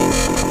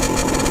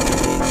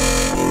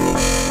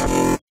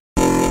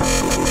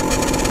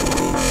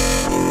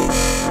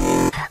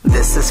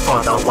 This is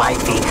for the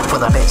wifey, for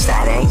the bitch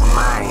that ain't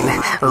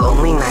mine.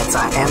 Lonely nights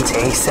are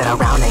empty, sit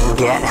around and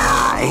get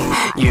high.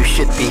 You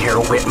should be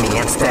here with me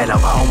instead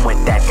of home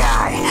with that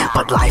guy.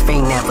 But life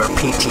ain't never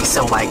peachy,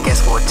 so I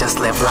guess we'll just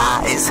live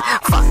lies.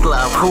 Fuck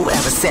love,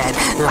 whoever said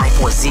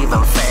life was even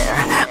fair.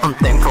 I'm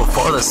thankful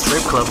for the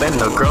strip club and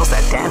the girls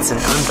that dance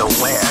in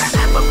underwear.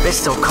 But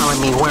bitch still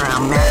calling me where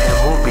I'm at and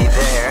who'll be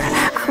there.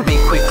 I'll be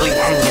quickly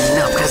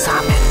hanging up cause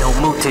I'm in no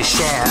mood to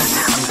share.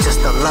 I'm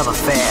just a love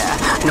affair,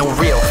 no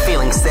real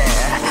feelings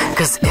there.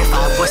 Cause if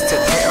I was to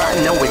care,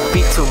 I know it'd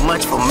be too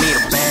much for me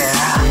to bear.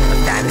 A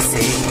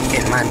fantasy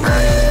in my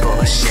mind,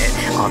 bullshit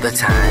all the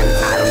time.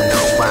 I don't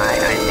know why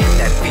I need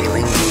that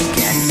feeling to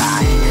get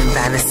by.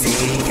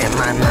 Fantasy in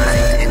my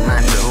mind, in my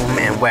room,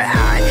 and we're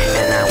high.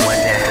 And I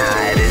wonder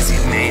how it is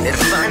you made it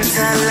fun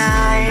to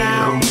lie.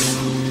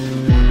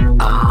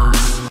 Oh,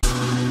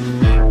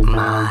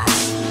 my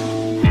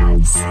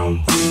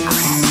secret.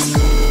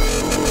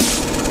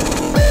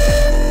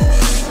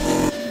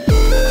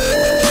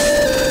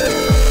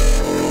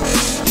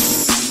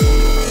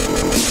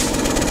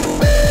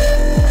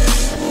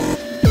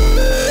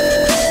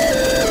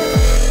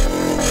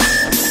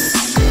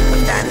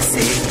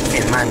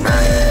 My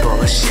mind,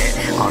 bullshit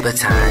all the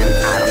time.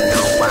 I don't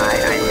know why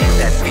I need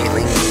that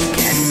feeling to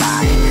get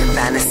by.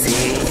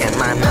 Fantasy in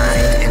my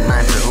mind, in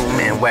my room,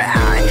 and we're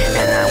high.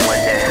 And I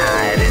wonder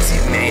how it is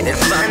you made it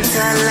fun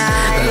to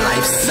lie.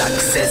 Life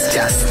sucks, it's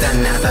just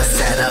another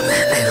setup.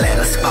 They let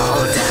us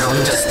fall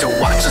down just to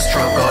watch us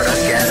struggle to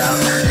get up.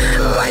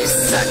 Life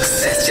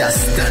sucks, it's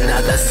just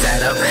another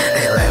setup.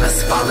 They let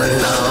us fall in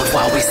love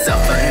while we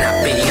suffer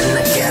not being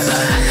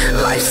together.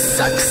 Life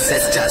sucks,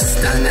 it's just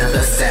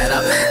another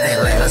setup. They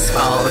let us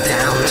fall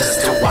down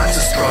just to watch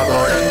us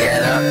struggle to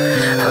get up.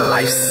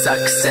 Life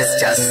sucks, it's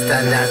just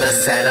another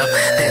setup.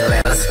 They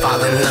let us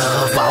fall in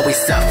love while we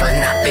suffer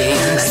not being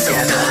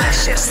together.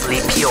 So deliciously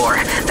pure,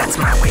 that's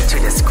my way to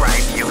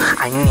describe you.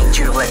 I need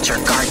you to let your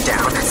guard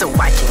down so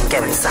I can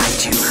get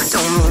inside you.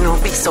 Don't mean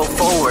to be so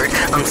forward,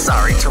 I'm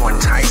sorry to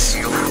entice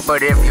you.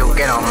 But if you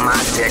get on my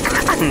dick,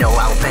 I know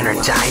I'll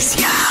energize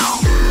you.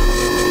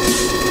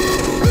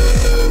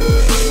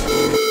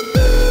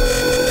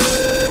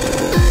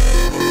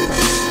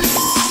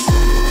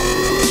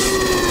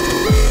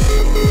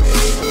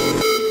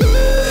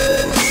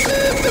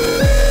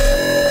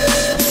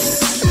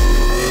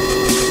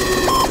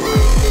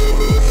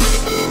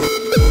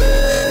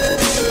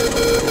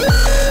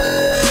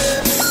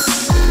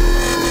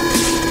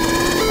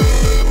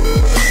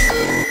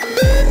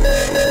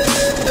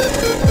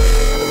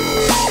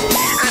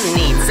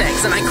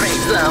 And I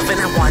crave love and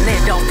I want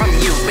it all from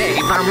you,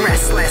 babe. I'm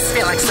restless,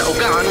 feel like so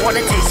gone. Wanna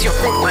taste your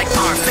fruit like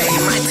parfait.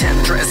 My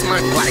temptress, my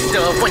black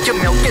dove. Want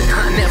your milk and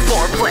honey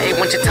foreplay.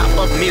 Want your top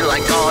of me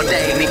like all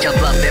day. Need your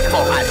love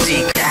before I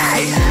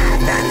decay.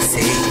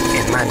 Fantasy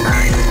in my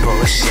mind,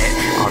 bullshit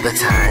all the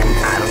time.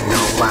 I don't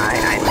know why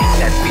I need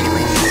that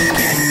feeling to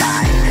get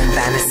by.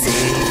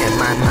 Fantasy in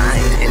my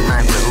mind, in my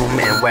room,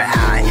 and we're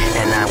high.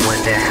 And I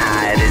wonder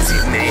how it is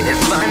you made it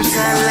fun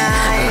to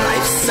lie.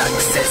 Life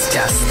sucks, it's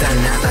just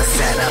another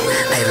setup.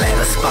 They let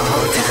us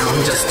fall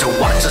down just to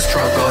watch us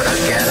struggle to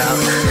get up.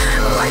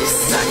 Life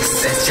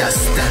sucks, it's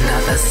just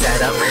another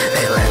setup.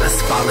 They let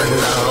us fall in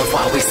love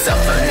while we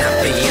suffer not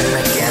being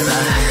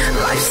together.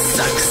 Life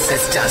sucks,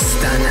 it's just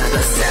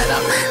another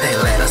setup. They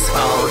let us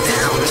fall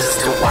down just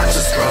to watch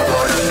us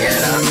struggle to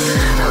get up.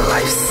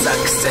 Life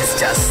sucks, it's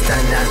just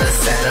another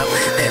setup.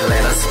 They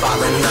let us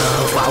fall in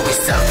love while we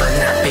suffer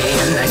not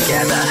being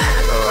together.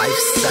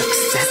 Life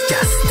sucks, it's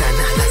just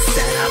another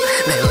setup.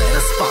 They let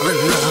us fall in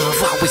love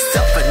while we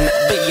suffer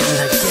not being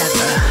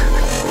together.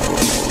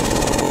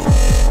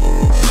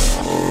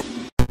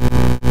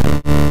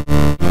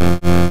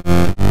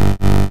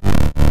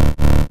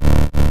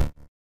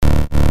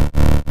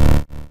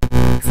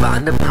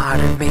 Find a part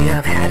of me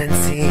I hadn't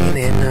seen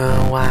in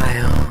a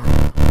while.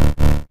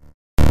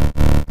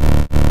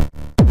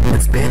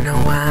 It's been a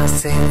while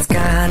since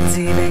God's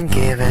even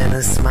given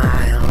a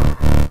smile.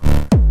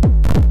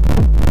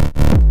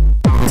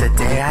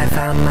 Today I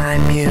found my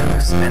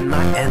muse and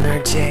my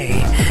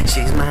energy.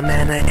 She's my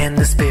mana and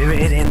the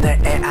spirit in the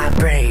air I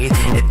breathe.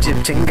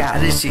 Egyptian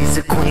goddess, she's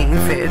a queen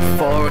fit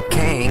for a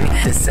king.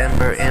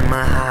 December in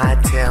my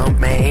hot till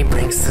May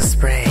brings the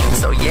spring.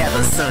 So yeah,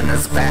 the sun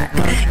is back,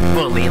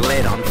 fully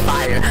lit on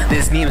fire.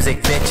 This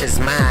music, bitch, is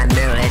mine,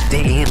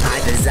 melody my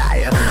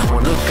desire.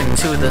 We'll look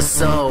into the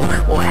soul,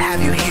 we'll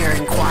have you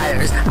hearing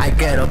choirs. I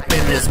get up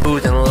in this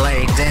booth and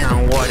lay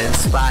down what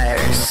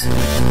inspires.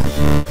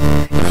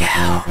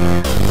 Yeah.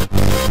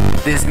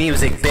 This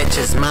music, bitch,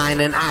 is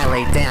mine, and I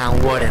lay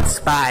down what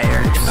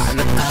inspired. Find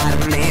a part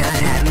of me I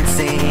hadn't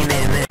seen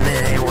in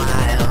a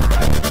while.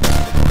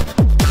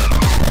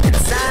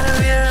 Inside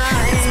of your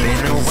eyes, it's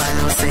been a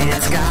while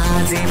since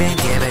God's even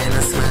given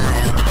a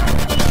smile.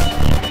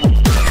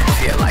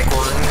 Feel like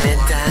wanting to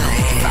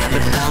die. Find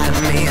a part of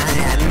me I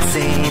hadn't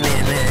seen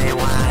in a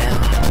while.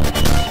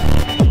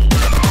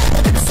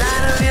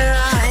 Inside of your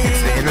eyes,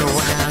 it's been a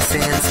while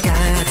since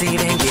God's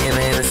even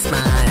given a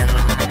smile.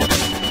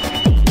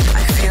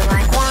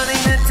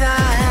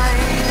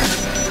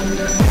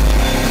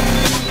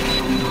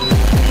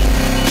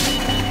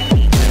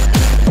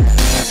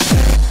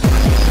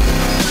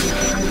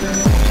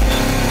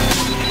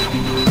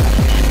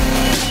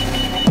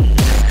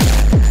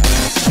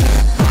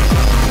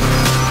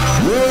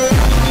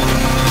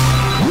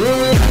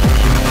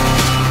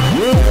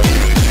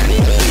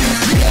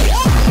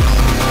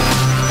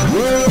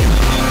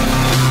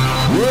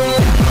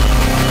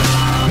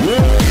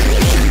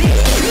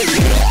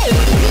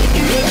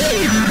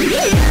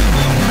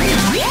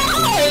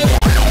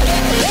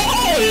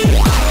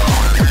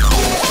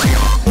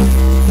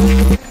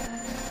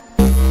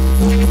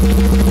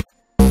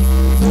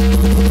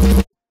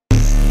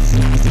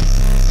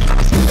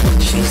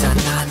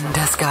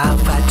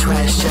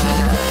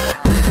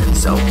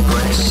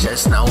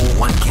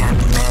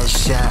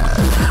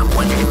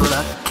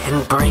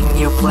 bring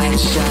you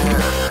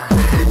pleasure.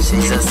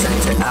 She's the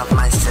center of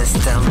my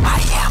system. I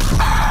am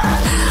her.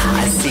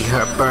 I see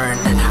her burn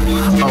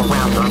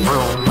around the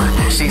room.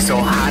 She's so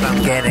hot,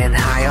 I'm getting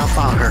high off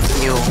all her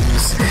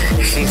fumes.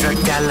 She's a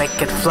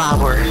delicate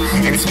flower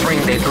in spring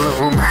they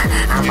bloom.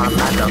 I'm a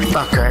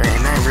motherfucker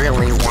and I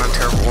really want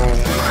her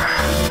womb.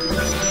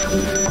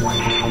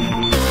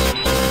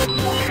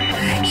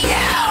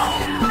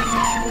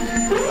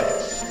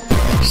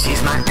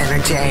 She's my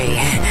energy,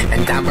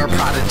 and I'm her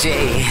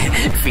prodigy.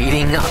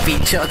 Feeding off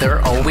each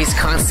other, always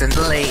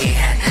constantly.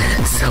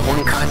 So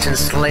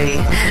unconsciously,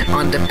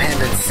 on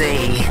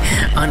dependency.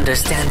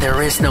 Understand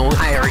there is no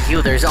I or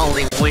you, there's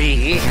only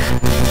we.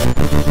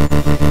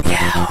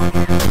 Yeah.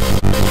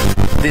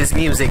 This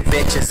music,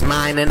 bitch, is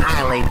mine, and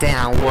I lay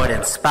down what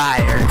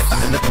inspired.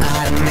 Find the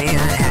part of me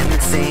I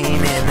hadn't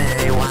seen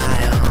in a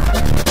while.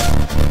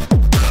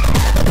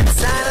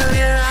 Inside of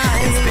your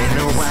eyes, it's been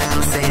a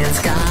while since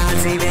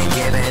God's even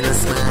given a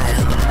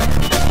smile.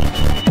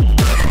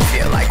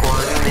 Feel like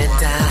wanting to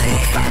die.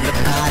 Find the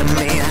part of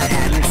me I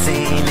hadn't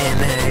seen in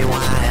a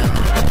while.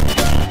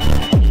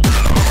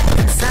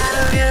 Inside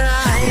of your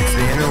eyes, it's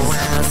been a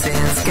while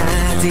since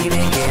God's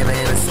even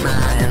given a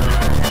smile.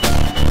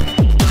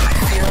 I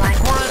feel like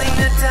wanting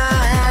to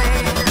die.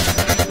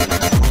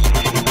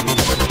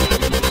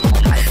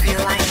 I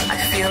feel like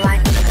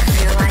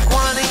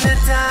wanting to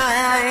die.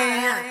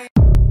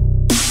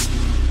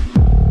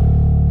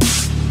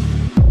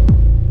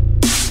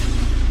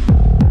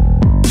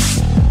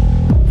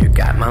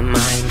 My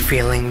mind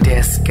feeling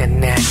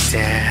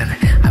disconnected.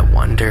 I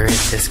wonder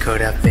if this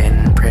could have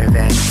been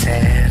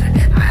prevented.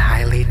 I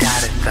highly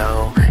doubt it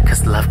though,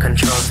 cause love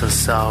controls the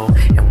soul.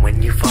 And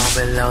when you fall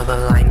below the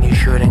line you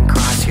shouldn't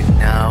cross, you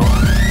know.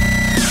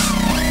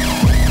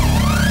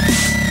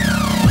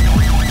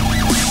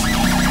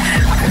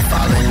 I've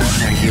fallen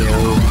under you.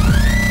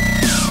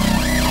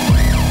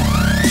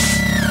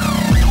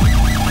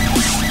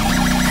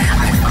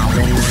 I've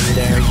fallen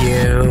under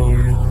you.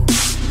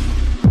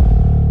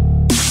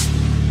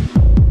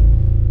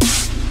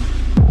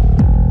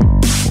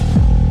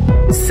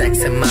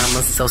 Sexy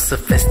mama so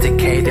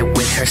sophisticated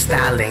with her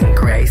styling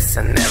grace.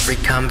 And every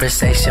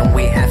conversation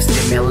we have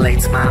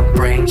stimulates my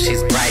brain.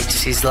 She's bright,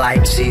 she's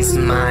light, she's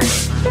mine.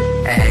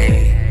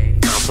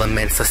 Ayy.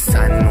 Compliments the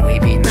sun, we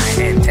be night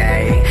and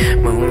day.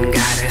 Moon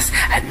goddess,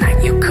 at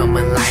night you come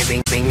alive,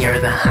 and you're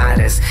the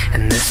hottest.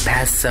 And this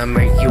past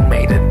summer you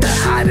made it the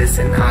hottest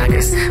in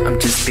August. I'm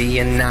just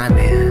being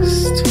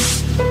honest.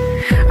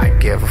 I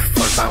give a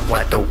fuck about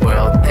what the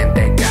world think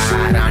they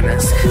got on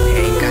us.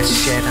 They ain't got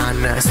shit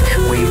on us,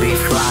 we be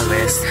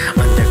flawless.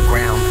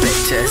 Underground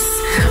bitches,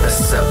 a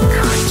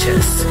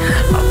subconscious.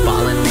 A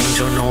fallen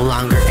angel no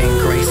longer in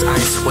grace, I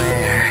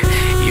swear.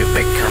 You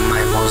become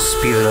my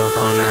most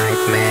beautiful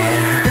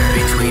nightmare.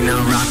 Between a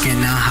rock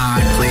and a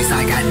hard place,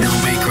 I got no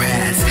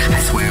regrets. I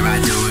swear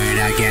I'd do it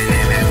again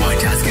if it would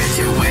just get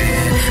you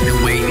wet.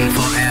 Been waiting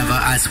forever,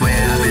 I swear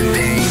I've been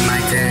paying my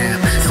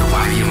debt. So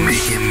why you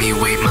making me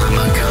wait,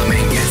 mama, come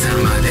and get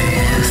some of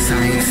this. I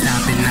ain't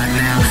stopping up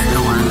now, no,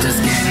 I'm just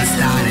getting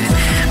started.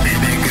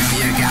 Baby girl,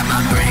 you got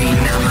my brain,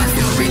 now I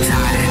feel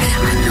retarded.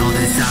 I know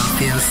this all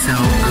feels so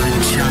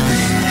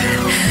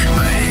uncharted,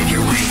 but if you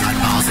ain't got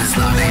balls, this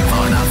love ain't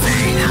for the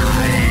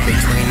faint-hearted.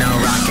 Between a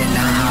rock and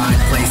a hard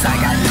place, I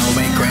got no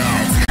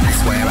regrets. I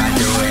swear I'd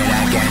do it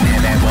again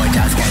if it would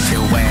just get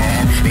you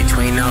wet.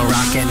 Between a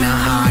rock and a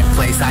hard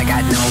place, I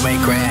got no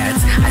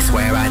regrets. I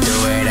swear I'd do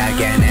it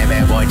again if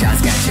it would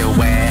just get you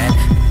wet.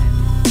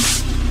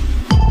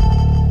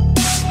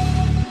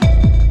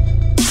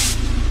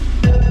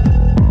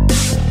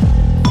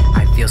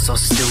 I feel so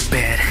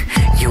stupid,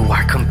 you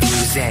are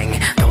confusing.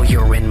 Though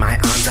you're in my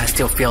arms, I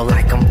still feel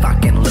like I'm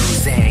fucking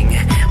losing.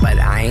 But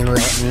I ain't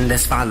letting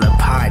this fall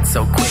apart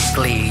so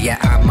quickly. Yeah,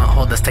 I'ma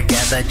hold us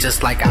together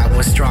just like I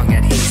was strong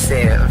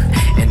adhesive.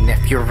 And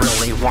if you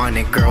really want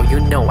it, girl, you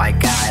know I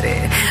got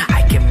it.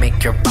 I can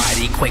make your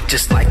body quake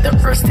just like the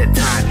Earth's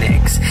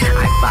tectonics.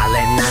 I've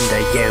fallen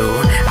under you,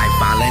 I've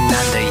fallen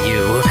under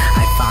you.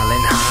 I've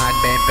fallen hard,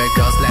 baby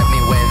girls left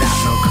me without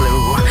no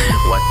clue.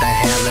 What the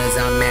hell is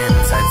a man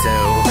to do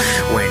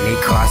when he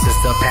crosses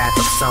the path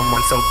of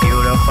someone so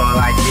beautiful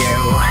like you?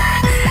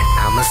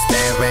 I'ma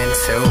stare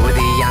into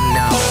the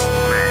unknown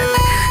and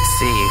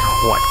see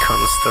what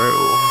comes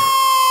through.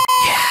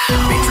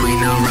 Yeah. Between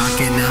a rock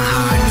and a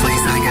hard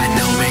place, I got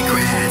no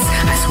regrets.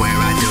 I swear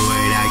I'd do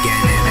it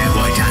again if it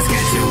would just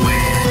get you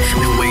wet.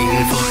 Been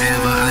waiting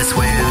forever, I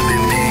swear I've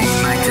been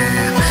paying my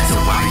debt. So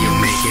why you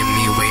making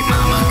me wait,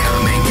 mama,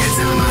 come and get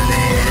some of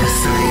this.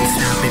 I ain't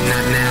stopping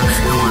up now,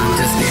 no, I'm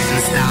just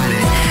getting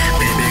started.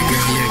 Baby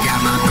girl, you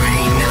got my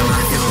brain, now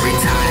I feel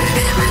retarded.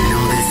 I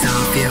know this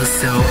all feels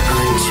so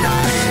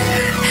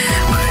uncharted,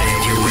 but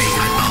if you ain't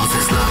got balls,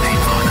 this love ain't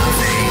for the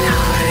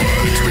faint-hearted.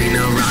 Between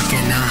a rock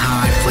and a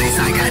hard place,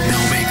 I got no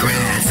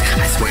regrets.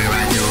 I swear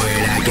I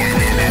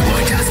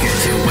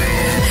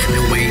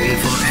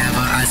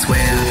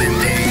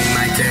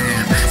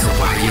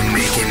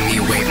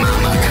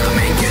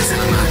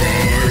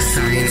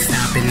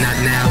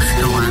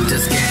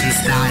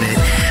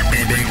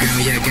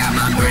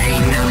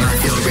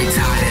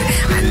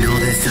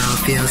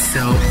feel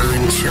so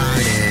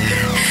uncharted.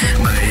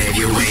 But if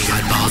you ain't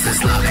got balls,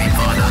 it's love ain't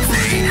for the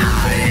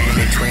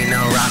faint-hearted. Between a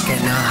rock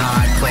and a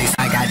hard place,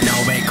 I got no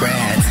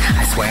regrets.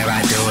 I swear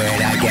I do it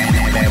again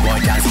if it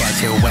would just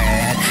get you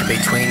wet.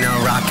 Between a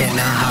rock and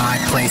a hard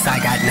place, I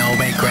got no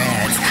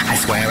regrets. I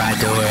swear I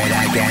do it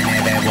again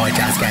if it would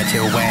just get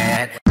you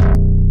wet.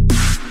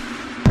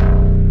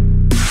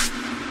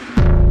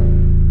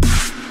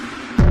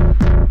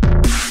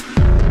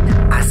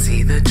 I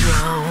see the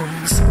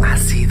drones, I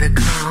see the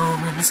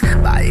clones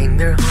buying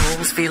their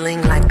homes,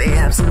 feeling like they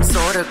have some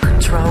sort of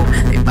control.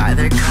 They buy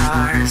their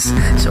cars,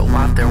 show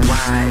off their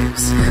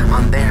wives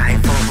on their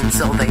iPhones,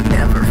 so they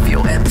never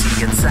feel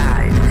empty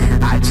inside.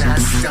 I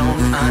just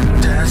don't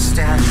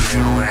understand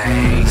their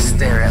way.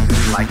 Stare at me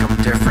like I'm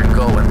different,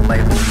 go and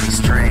label me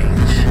strange.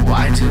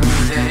 Why do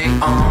they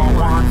all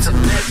want to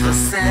live the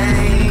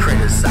same?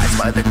 Criticized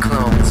by the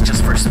clones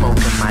just for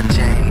smoking my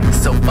chain.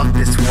 So fuck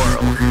this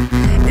world,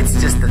 it's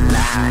just a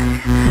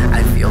lie.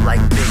 I feel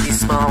like Biggie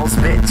Smalls,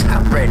 bitch,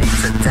 I'm ready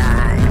to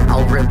die.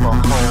 I'll rip a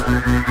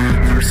hole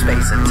through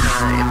space and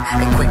time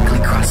and quickly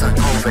cross on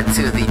over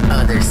to the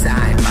other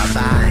side.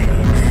 Bye-bye.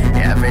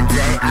 Every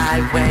day I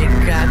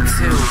wake up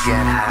to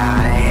get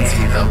high.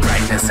 See the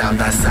brightness of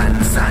the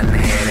sun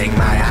hitting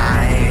my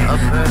eye. A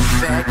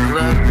perfect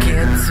look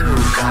into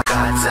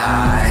God's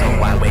eye.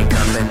 So I wake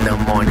up in the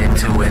morning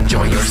to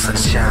enjoy your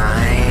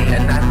sunshine.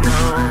 And I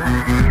know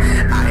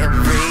I am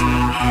free,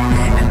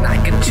 and I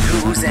can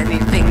choose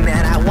anything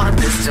that I want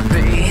this to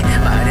be.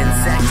 But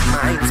insect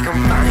minds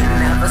confined,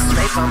 never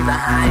stray from the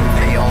hive.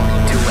 They only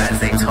do as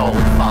they told,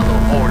 follow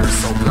orders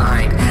so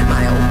blind.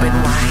 My open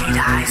wide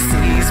eye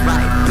sees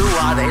right through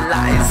all their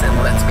lies and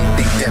lets me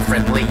think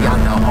differently on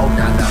the whole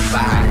nother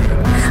vibe.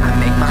 I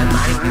make my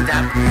mind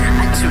up,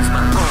 I choose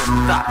my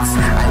own thoughts.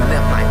 I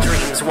live my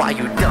dreams while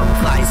you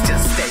Dumbflys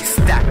just stay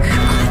stuck.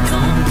 I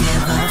don't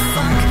give a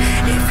fuck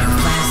if you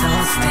flies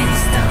all stay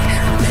stuck.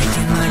 I'm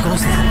making my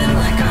goals happen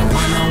like I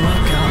wanna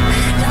work up.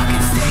 Y'all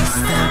can stay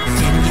stuck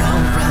in your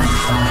rut,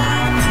 but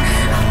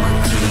I'ma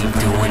keep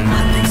doing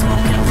my thing,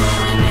 smoking,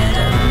 rolling it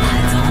up. I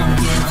don't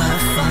give a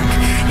fuck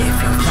if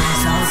your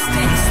flies all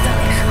stay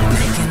stuck. I'm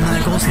making my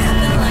goals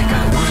happen like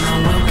I wanna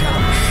work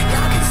up.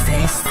 Y'all can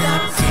stay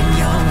stuck in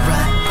your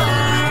rut, but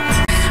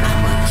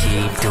I'ma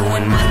keep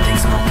doing my thing,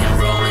 smoking,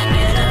 rolling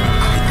it up.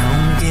 I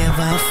don't give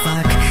a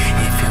fuck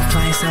if your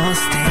flies all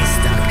stay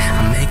stuck.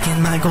 I'm making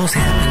my goals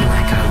happen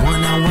like I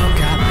wanna work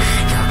up.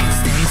 Y'all can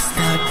stay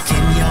stuck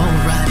in your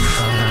rut,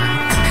 but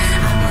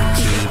I'ma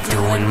keep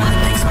doing my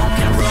thing,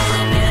 smoking,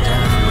 rolling it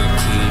up. I'ma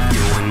keep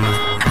doing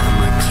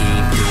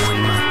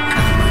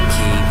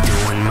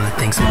my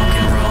thing,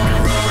 smoking,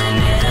 rolling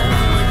it up.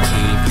 I'ma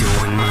keep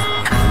doing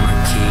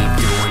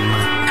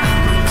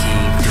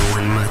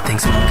my thing,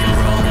 smoking,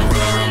 rolling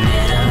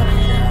it up.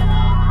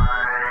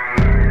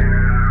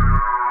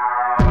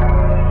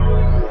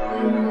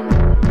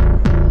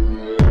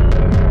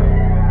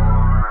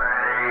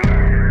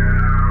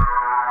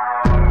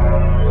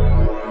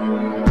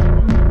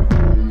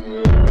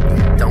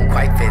 Don't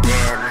quite fit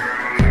in,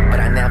 but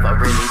I never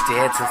really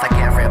did. Seems like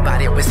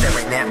everybody was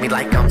staring at me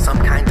like I'm some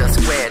kind of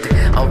squid.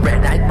 A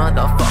red-eyed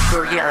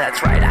motherfucker, yeah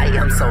that's right, I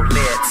am so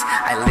lit.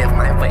 I live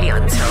my way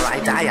until I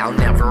die, I'll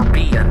never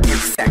be an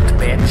insect,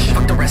 bitch.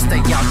 Fuck the rest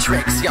of y'all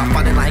tricks, y'all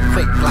funnin' like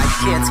quick like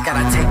kids.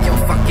 Gotta take your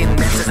fucking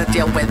messes and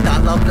deal with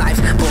all of life's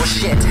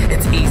bullshit.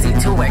 It's easy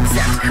to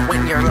accept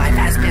when your life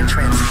has been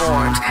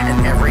transformed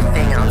and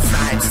everything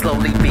outside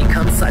slowly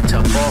becomes such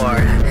a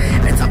bore.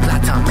 It's a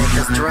plot to make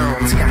us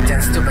drones,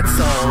 goddamn stupid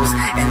souls.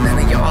 And none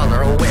of y'all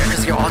are aware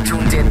cause you're all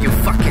tuned in, you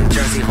fucking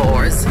Jersey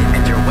whores.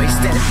 And your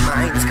wasted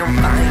minds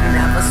combined,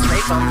 never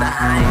stray from the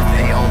hive.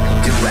 They only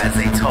do as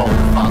they told,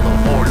 follow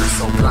orders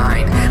so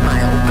blind. My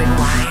open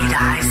wide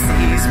eye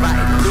sees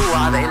right through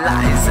all they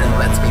lies and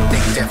lets me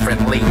think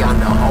differently on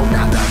the whole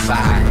nother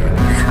vibe.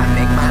 I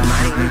make my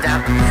mind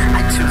up,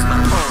 I choose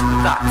my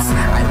own thoughts.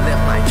 I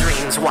live my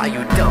dreams while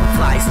you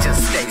Dumbflys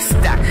just stay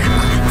stuck.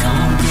 I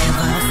don't give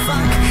a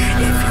fuck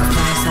if your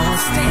flies all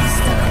stay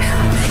stuck.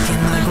 I'm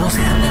making my goals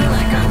happen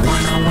like I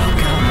wanna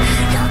work up.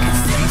 Y'all can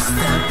stay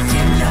stuck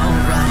in your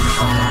rut,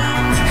 but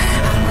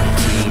I'ma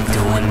keep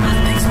doing my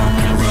thing,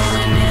 smoking,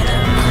 rolling it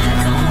up.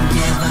 I don't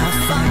give a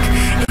fuck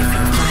if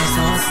your flies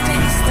all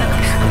stay stuck.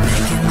 I'm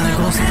making my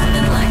goals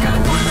happen like I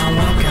wanna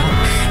work up.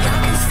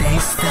 Y'all can stay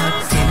stuck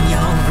in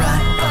your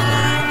rut, but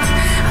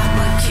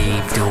I'ma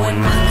keep doing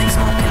my thing,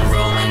 smoking,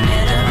 rolling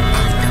it up.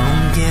 I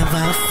don't give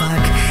a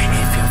fuck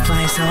if your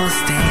flies all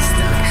stay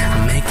stuck.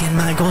 I'm making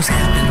my goals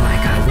happen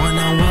like I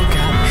wanna work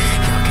up.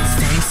 Y'all can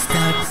stay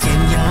stuck in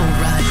your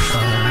rut,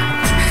 but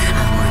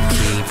I'ma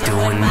keep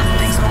doing my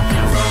thing,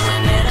 smoking,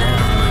 rolling it up.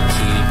 I'ma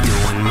keep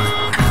doing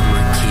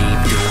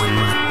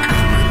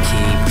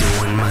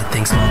my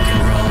thing,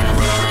 smoking,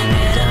 rolling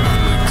it up.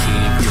 I'ma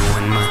keep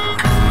doing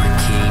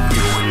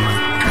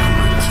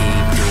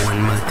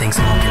my thing,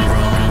 smoking,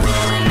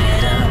 rolling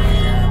it up.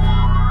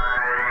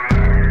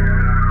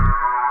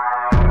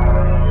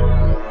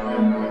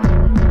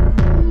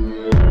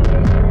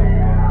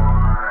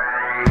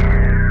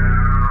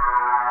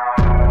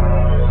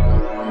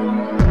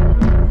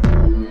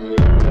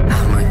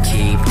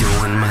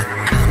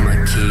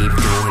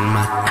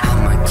 Mama.